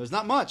 There's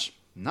not much.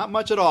 Not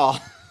much at all.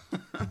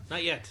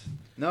 Not yet.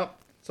 Nope.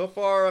 So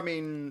far,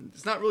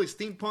 it's not really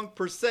steampunk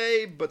per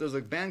se, but there's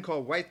a band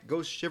called White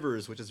Ghost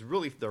Shivers, which is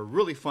they're a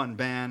really fun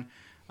band.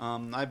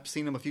 I've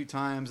seen them a few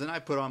times, and I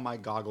put on my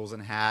goggles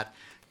and hat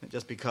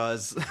just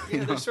because.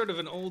 They're sort of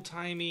an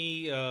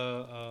old-timey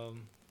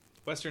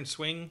Western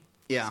swing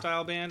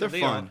style band. They're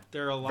fun.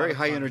 They're a lot very of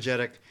high fun.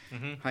 energetic,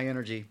 high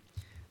energy.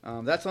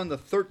 That's on the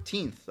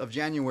 13th of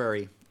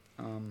January.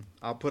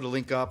 I'll put a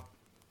link up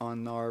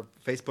on our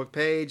Facebook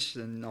page,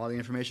 and all the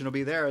information will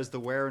be there as to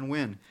where and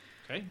when.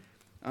 Okay.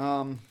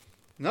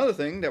 Another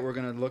thing that we're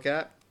going to look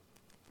at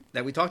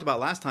that we talked about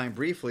last time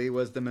briefly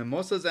was the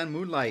Mimosas and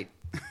Moonlight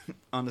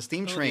on the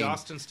Steam Train. The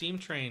Austin Steam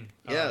Train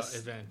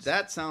event.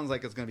 That sounds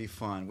like it's going to be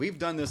fun. We've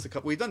done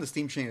the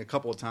Steam Train a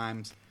couple of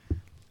times,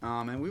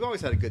 and we've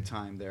always had a good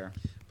time there.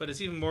 But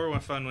it's even more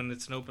fun when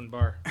it's an open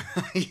bar.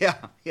 Yeah.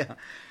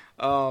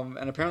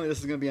 And apparently this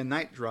is going to be a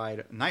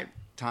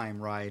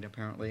nighttime ride.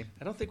 Apparently,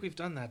 I don't think we've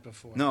done that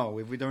before. No,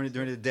 we've done it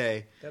during the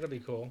day. That'll be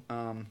cool.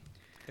 And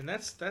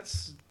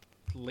that's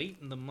late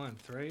in the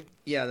month, right?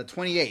 Yeah, the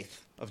 28th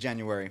of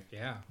January.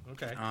 Yeah.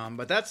 Okay.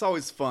 But that's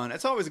always fun.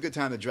 It's always a good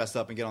time to dress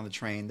up and get on the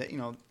train. That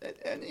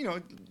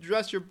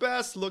dress your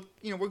best. Look,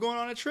 we're going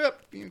on a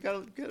trip. You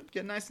gotta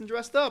get nice and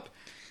dressed up.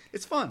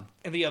 It's fun.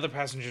 And the other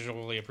passengers will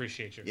really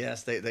appreciate you.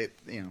 Yes, they'll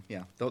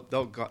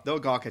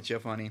gawk at you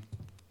funny.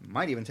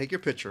 Might even take your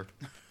picture.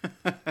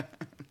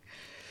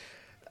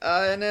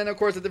 And then, of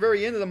course, at the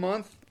very end of the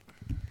month,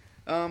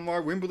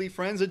 our Wimberley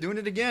friends are doing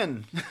it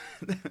again.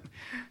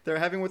 They're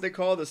having what they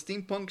call the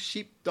Steampunk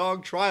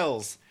Sheepdog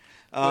Trials.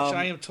 Which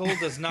I am told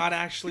does not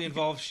actually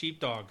involve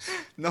sheepdogs.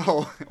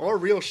 No, or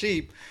real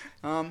sheep.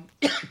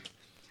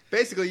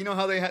 Basically, you know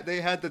how they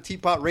had the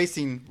teapot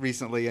racing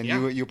recently, and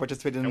you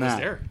participated in that. I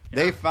was there.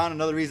 Yeah. They found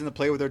another reason to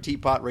play with their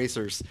teapot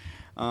racers.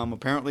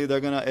 Apparently,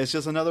 it's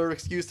just another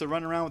excuse to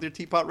run around with your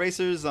teapot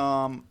racers.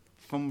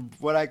 From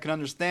what I can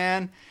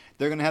understand,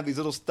 they're gonna have these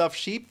little stuffed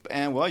sheep,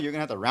 and you're gonna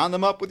have to round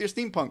them up with your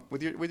steampunk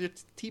with your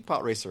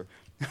teapot racer.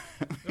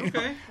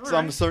 Okay. So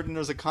I'm certain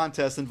there's a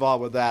contest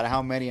involved with that,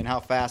 how many and how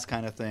fast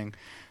kind of thing.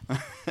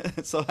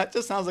 So that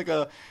just sounds like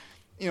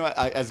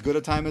as good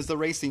a time as the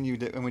racing you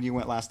did when you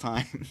went last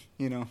time.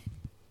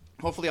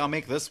 Hopefully I'll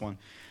make this one.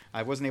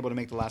 I wasn't able to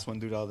make the last one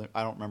due to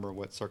I don't remember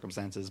what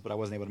circumstances, but I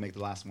wasn't able to make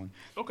the last one.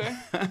 Okay,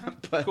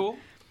 But- cool.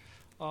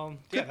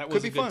 That was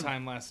could be a good fun.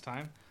 time last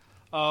time.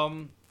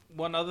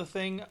 One other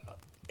thing,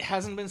 it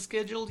hasn't been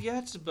scheduled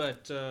yet,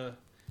 but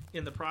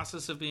in the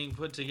process of being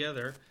put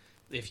together,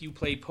 if you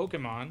play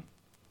Pokemon,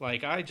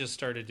 like I just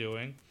started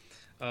doing,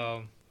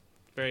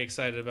 very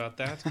excited about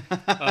that.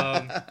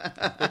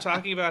 We're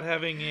talking about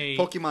having a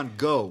Pokemon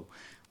Go.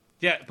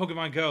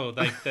 Pokemon Go,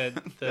 like That's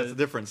the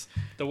difference.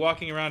 the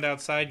walking around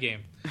outside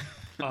game.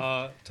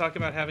 Talking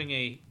about having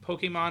a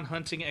Pokemon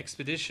hunting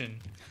expedition.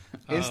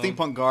 In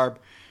steampunk garb.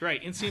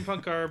 Right, in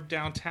steampunk garb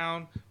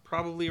downtown,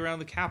 probably around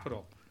the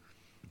capital.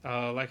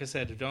 Like I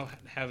said, we don't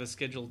have a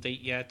scheduled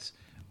date yet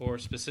or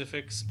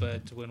specifics,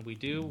 but when we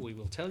do, we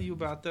will tell you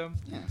about them.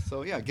 Yeah.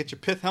 So get your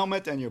pith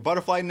helmet and your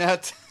butterfly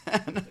net.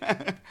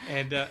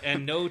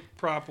 And no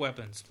prop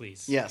weapons,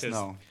 please. Yes, 'cause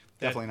no,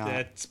 definitely not.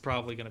 That's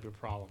probably going to be a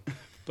problem.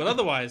 But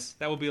otherwise,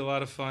 that will be a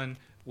lot of fun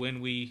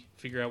when we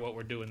figure out what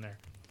we're doing there.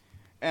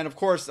 And of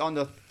course, on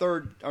the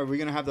 3rd, are we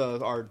going to have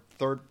our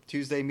 3rd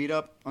Tuesday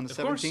meetup on the 17th?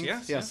 Of course,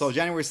 yes, Yeah, yes. so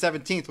January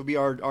 17th will be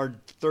our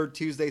 3rd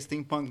Tuesday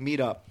steampunk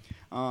meetup.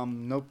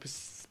 No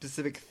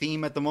specific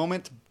theme at the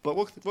moment, but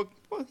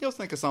we'll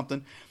think of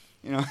something.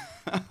 Yeah,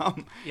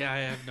 I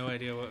have no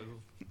idea what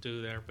we'll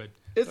do there, but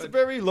It's a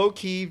very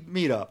low-key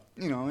meetup,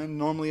 and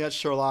normally at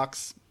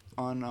Sherlock's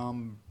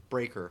on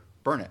Breaker.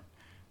 Burn it.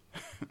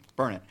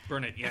 Burn it.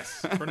 Burn it,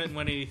 yes. Burn it in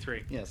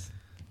 183. Yes.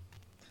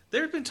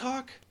 There had been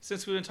talk,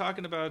 since we've been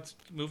talking about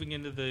moving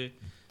into the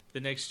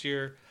next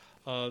year,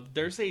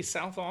 there's a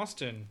South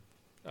Austin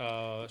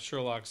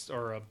Sherlock's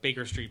or a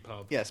Baker Street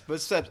pub. Yes, but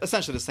it's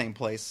essentially the same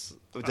place,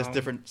 with just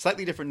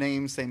slightly different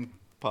names, same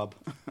pub.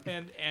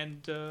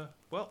 And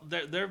well,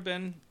 there have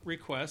been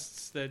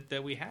requests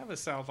that we have a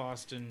South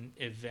Austin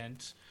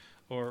event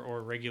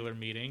or regular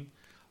meeting.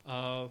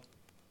 So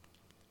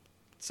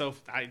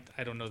I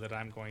don't know that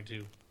I'm going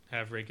to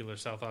have regular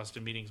South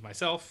Austin meetings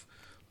myself,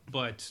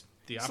 but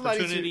the It's a lot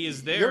opportunity easier.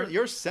 is there.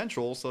 You're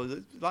central, so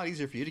it's a lot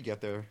easier for you to get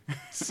there.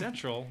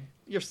 Central.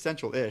 You're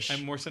central-ish.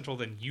 I'm more central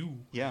than you.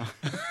 Yeah.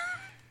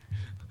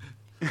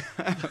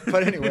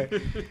 But anyway,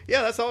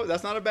 yeah,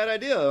 that's not a bad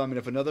idea. I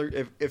mean,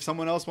 if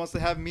someone else wants to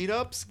have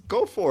meetups,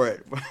 go for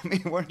it. I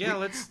mean,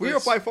 we are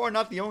by far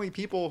not the only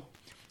people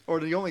or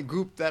the only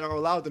group that are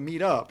allowed to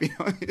meet up.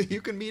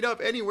 You can meet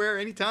up anywhere,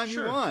 anytime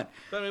Sure. you want.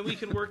 But I mean, we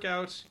can work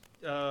out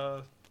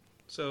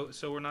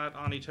so we're not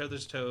on each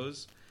other's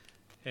toes,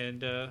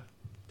 and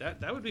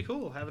that would be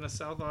cool, having a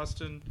South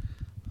Austin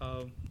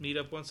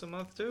meetup once a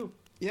month too.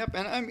 Yep,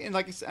 and I mean,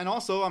 and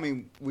also, I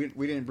mean, we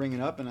didn't bring it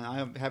up, and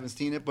I haven't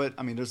seen it, but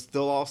I mean, there's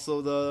still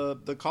also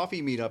the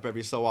coffee meetup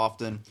every so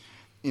often,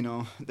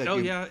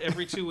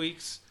 Every 2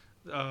 weeks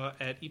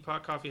at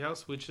Epoch Coffee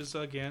House, which is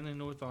again in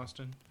North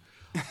Austin.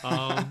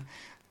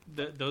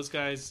 Those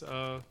guys,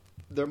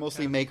 they're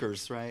mostly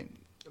makers, right?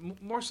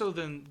 More so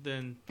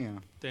than Yeah.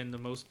 the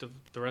most of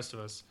the rest of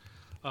us.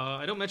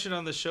 I don't mention it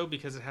on the show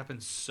because it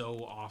happens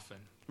so often.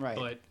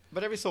 Right.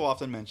 But every so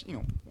often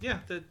mention, Yeah,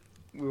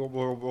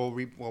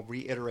 we'll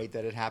reiterate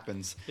that it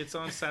happens. it's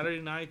on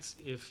Saturday nights.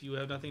 If you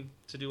have nothing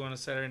to do on a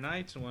Saturday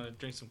night and want to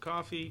drink some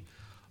coffee,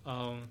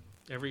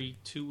 every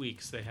 2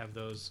 weeks they have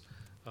those,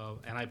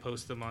 and I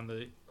post them on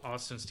the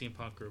Austin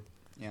Steampunk group.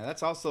 Yeah,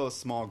 that's also a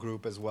small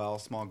group as well.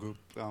 Small group.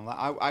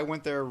 I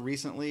went there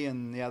recently,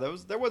 and yeah,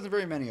 there wasn't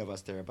very many of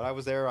us there. But I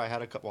was there. I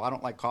had a couple. I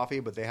don't like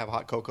coffee, but they have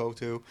hot cocoa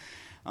too.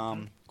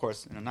 Of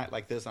course, in a night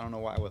like this, I don't know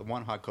why with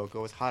one hot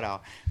cocoa. It's hot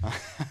out.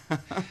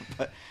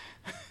 but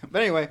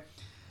anyway.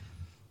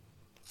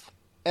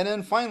 And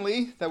then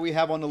finally, that we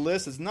have on the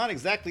list is not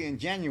exactly in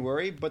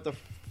January, but the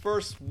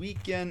first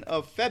weekend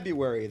of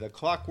February, the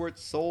Clockwork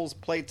Souls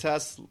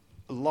playtest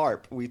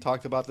LARP. We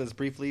talked about this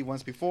briefly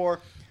once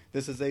before.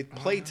 This is a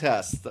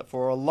playtest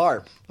for a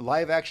LARP,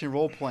 live action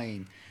role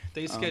playing.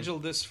 They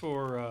scheduled this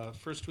for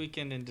first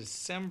weekend in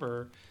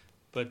December,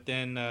 but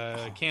then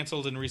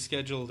canceled and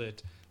rescheduled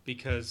it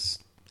because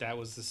that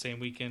was the same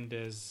weekend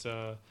as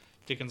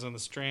Dickens on the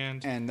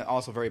Strand. And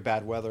also very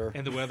bad weather.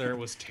 And the weather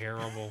was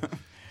terrible.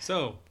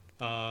 So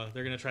they're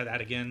going to try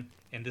that again,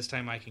 and this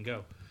time I can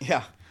go.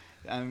 Yeah.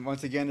 And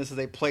once again, this is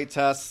a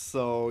playtest,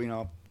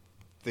 so,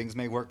 things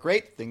may work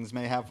great, things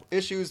may have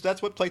issues.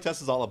 That's what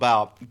playtest is all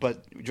about.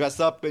 But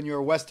dress up in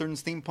your Western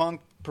steampunk,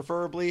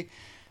 preferably.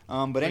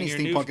 But any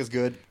steampunk is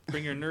good.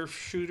 Bring your Nerf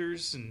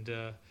shooters, and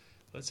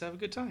let's have a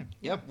good time.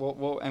 Yep.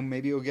 Well, and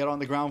maybe you'll get on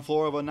the ground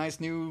floor of a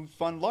nice new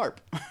fun LARP.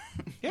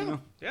 Yeah.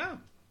 Yeah.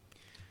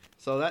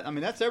 So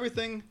that's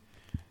everything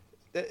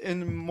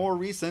in more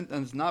recent,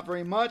 and it's not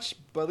very much,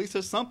 but at least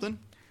there's something.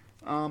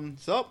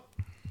 So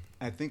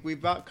I think we've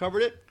about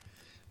covered it.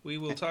 We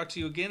will talk to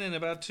you again in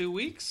about 2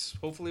 weeks.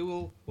 Hopefully,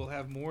 we'll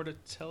have more to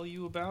tell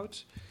you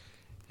about,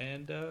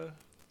 and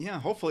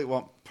yeah, hopefully,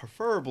 well,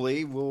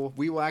 preferably,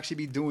 we will actually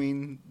be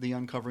doing the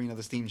uncovering of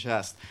the steam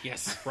chest.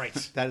 yes,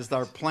 right. That is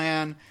our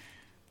plan.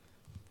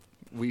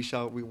 We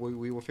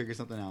will figure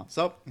something out.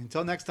 So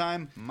until next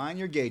time, mind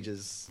your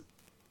gauges.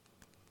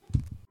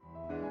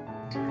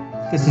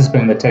 This has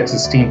been the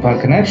Texas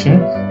Steampunk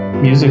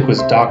Connection. Music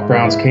was Doc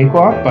Brown's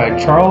Cakewalk by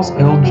Charles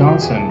L.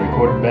 Johnson,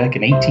 recorded back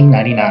in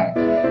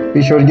 1899.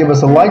 Be sure to give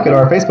us a like at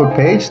our Facebook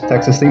page,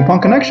 Texas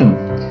Steampunk Connection,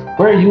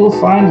 where you will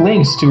find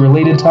links to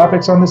related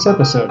topics on this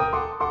episode.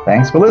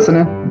 Thanks for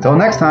listening. Until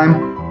next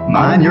time,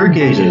 mind your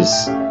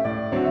gauges.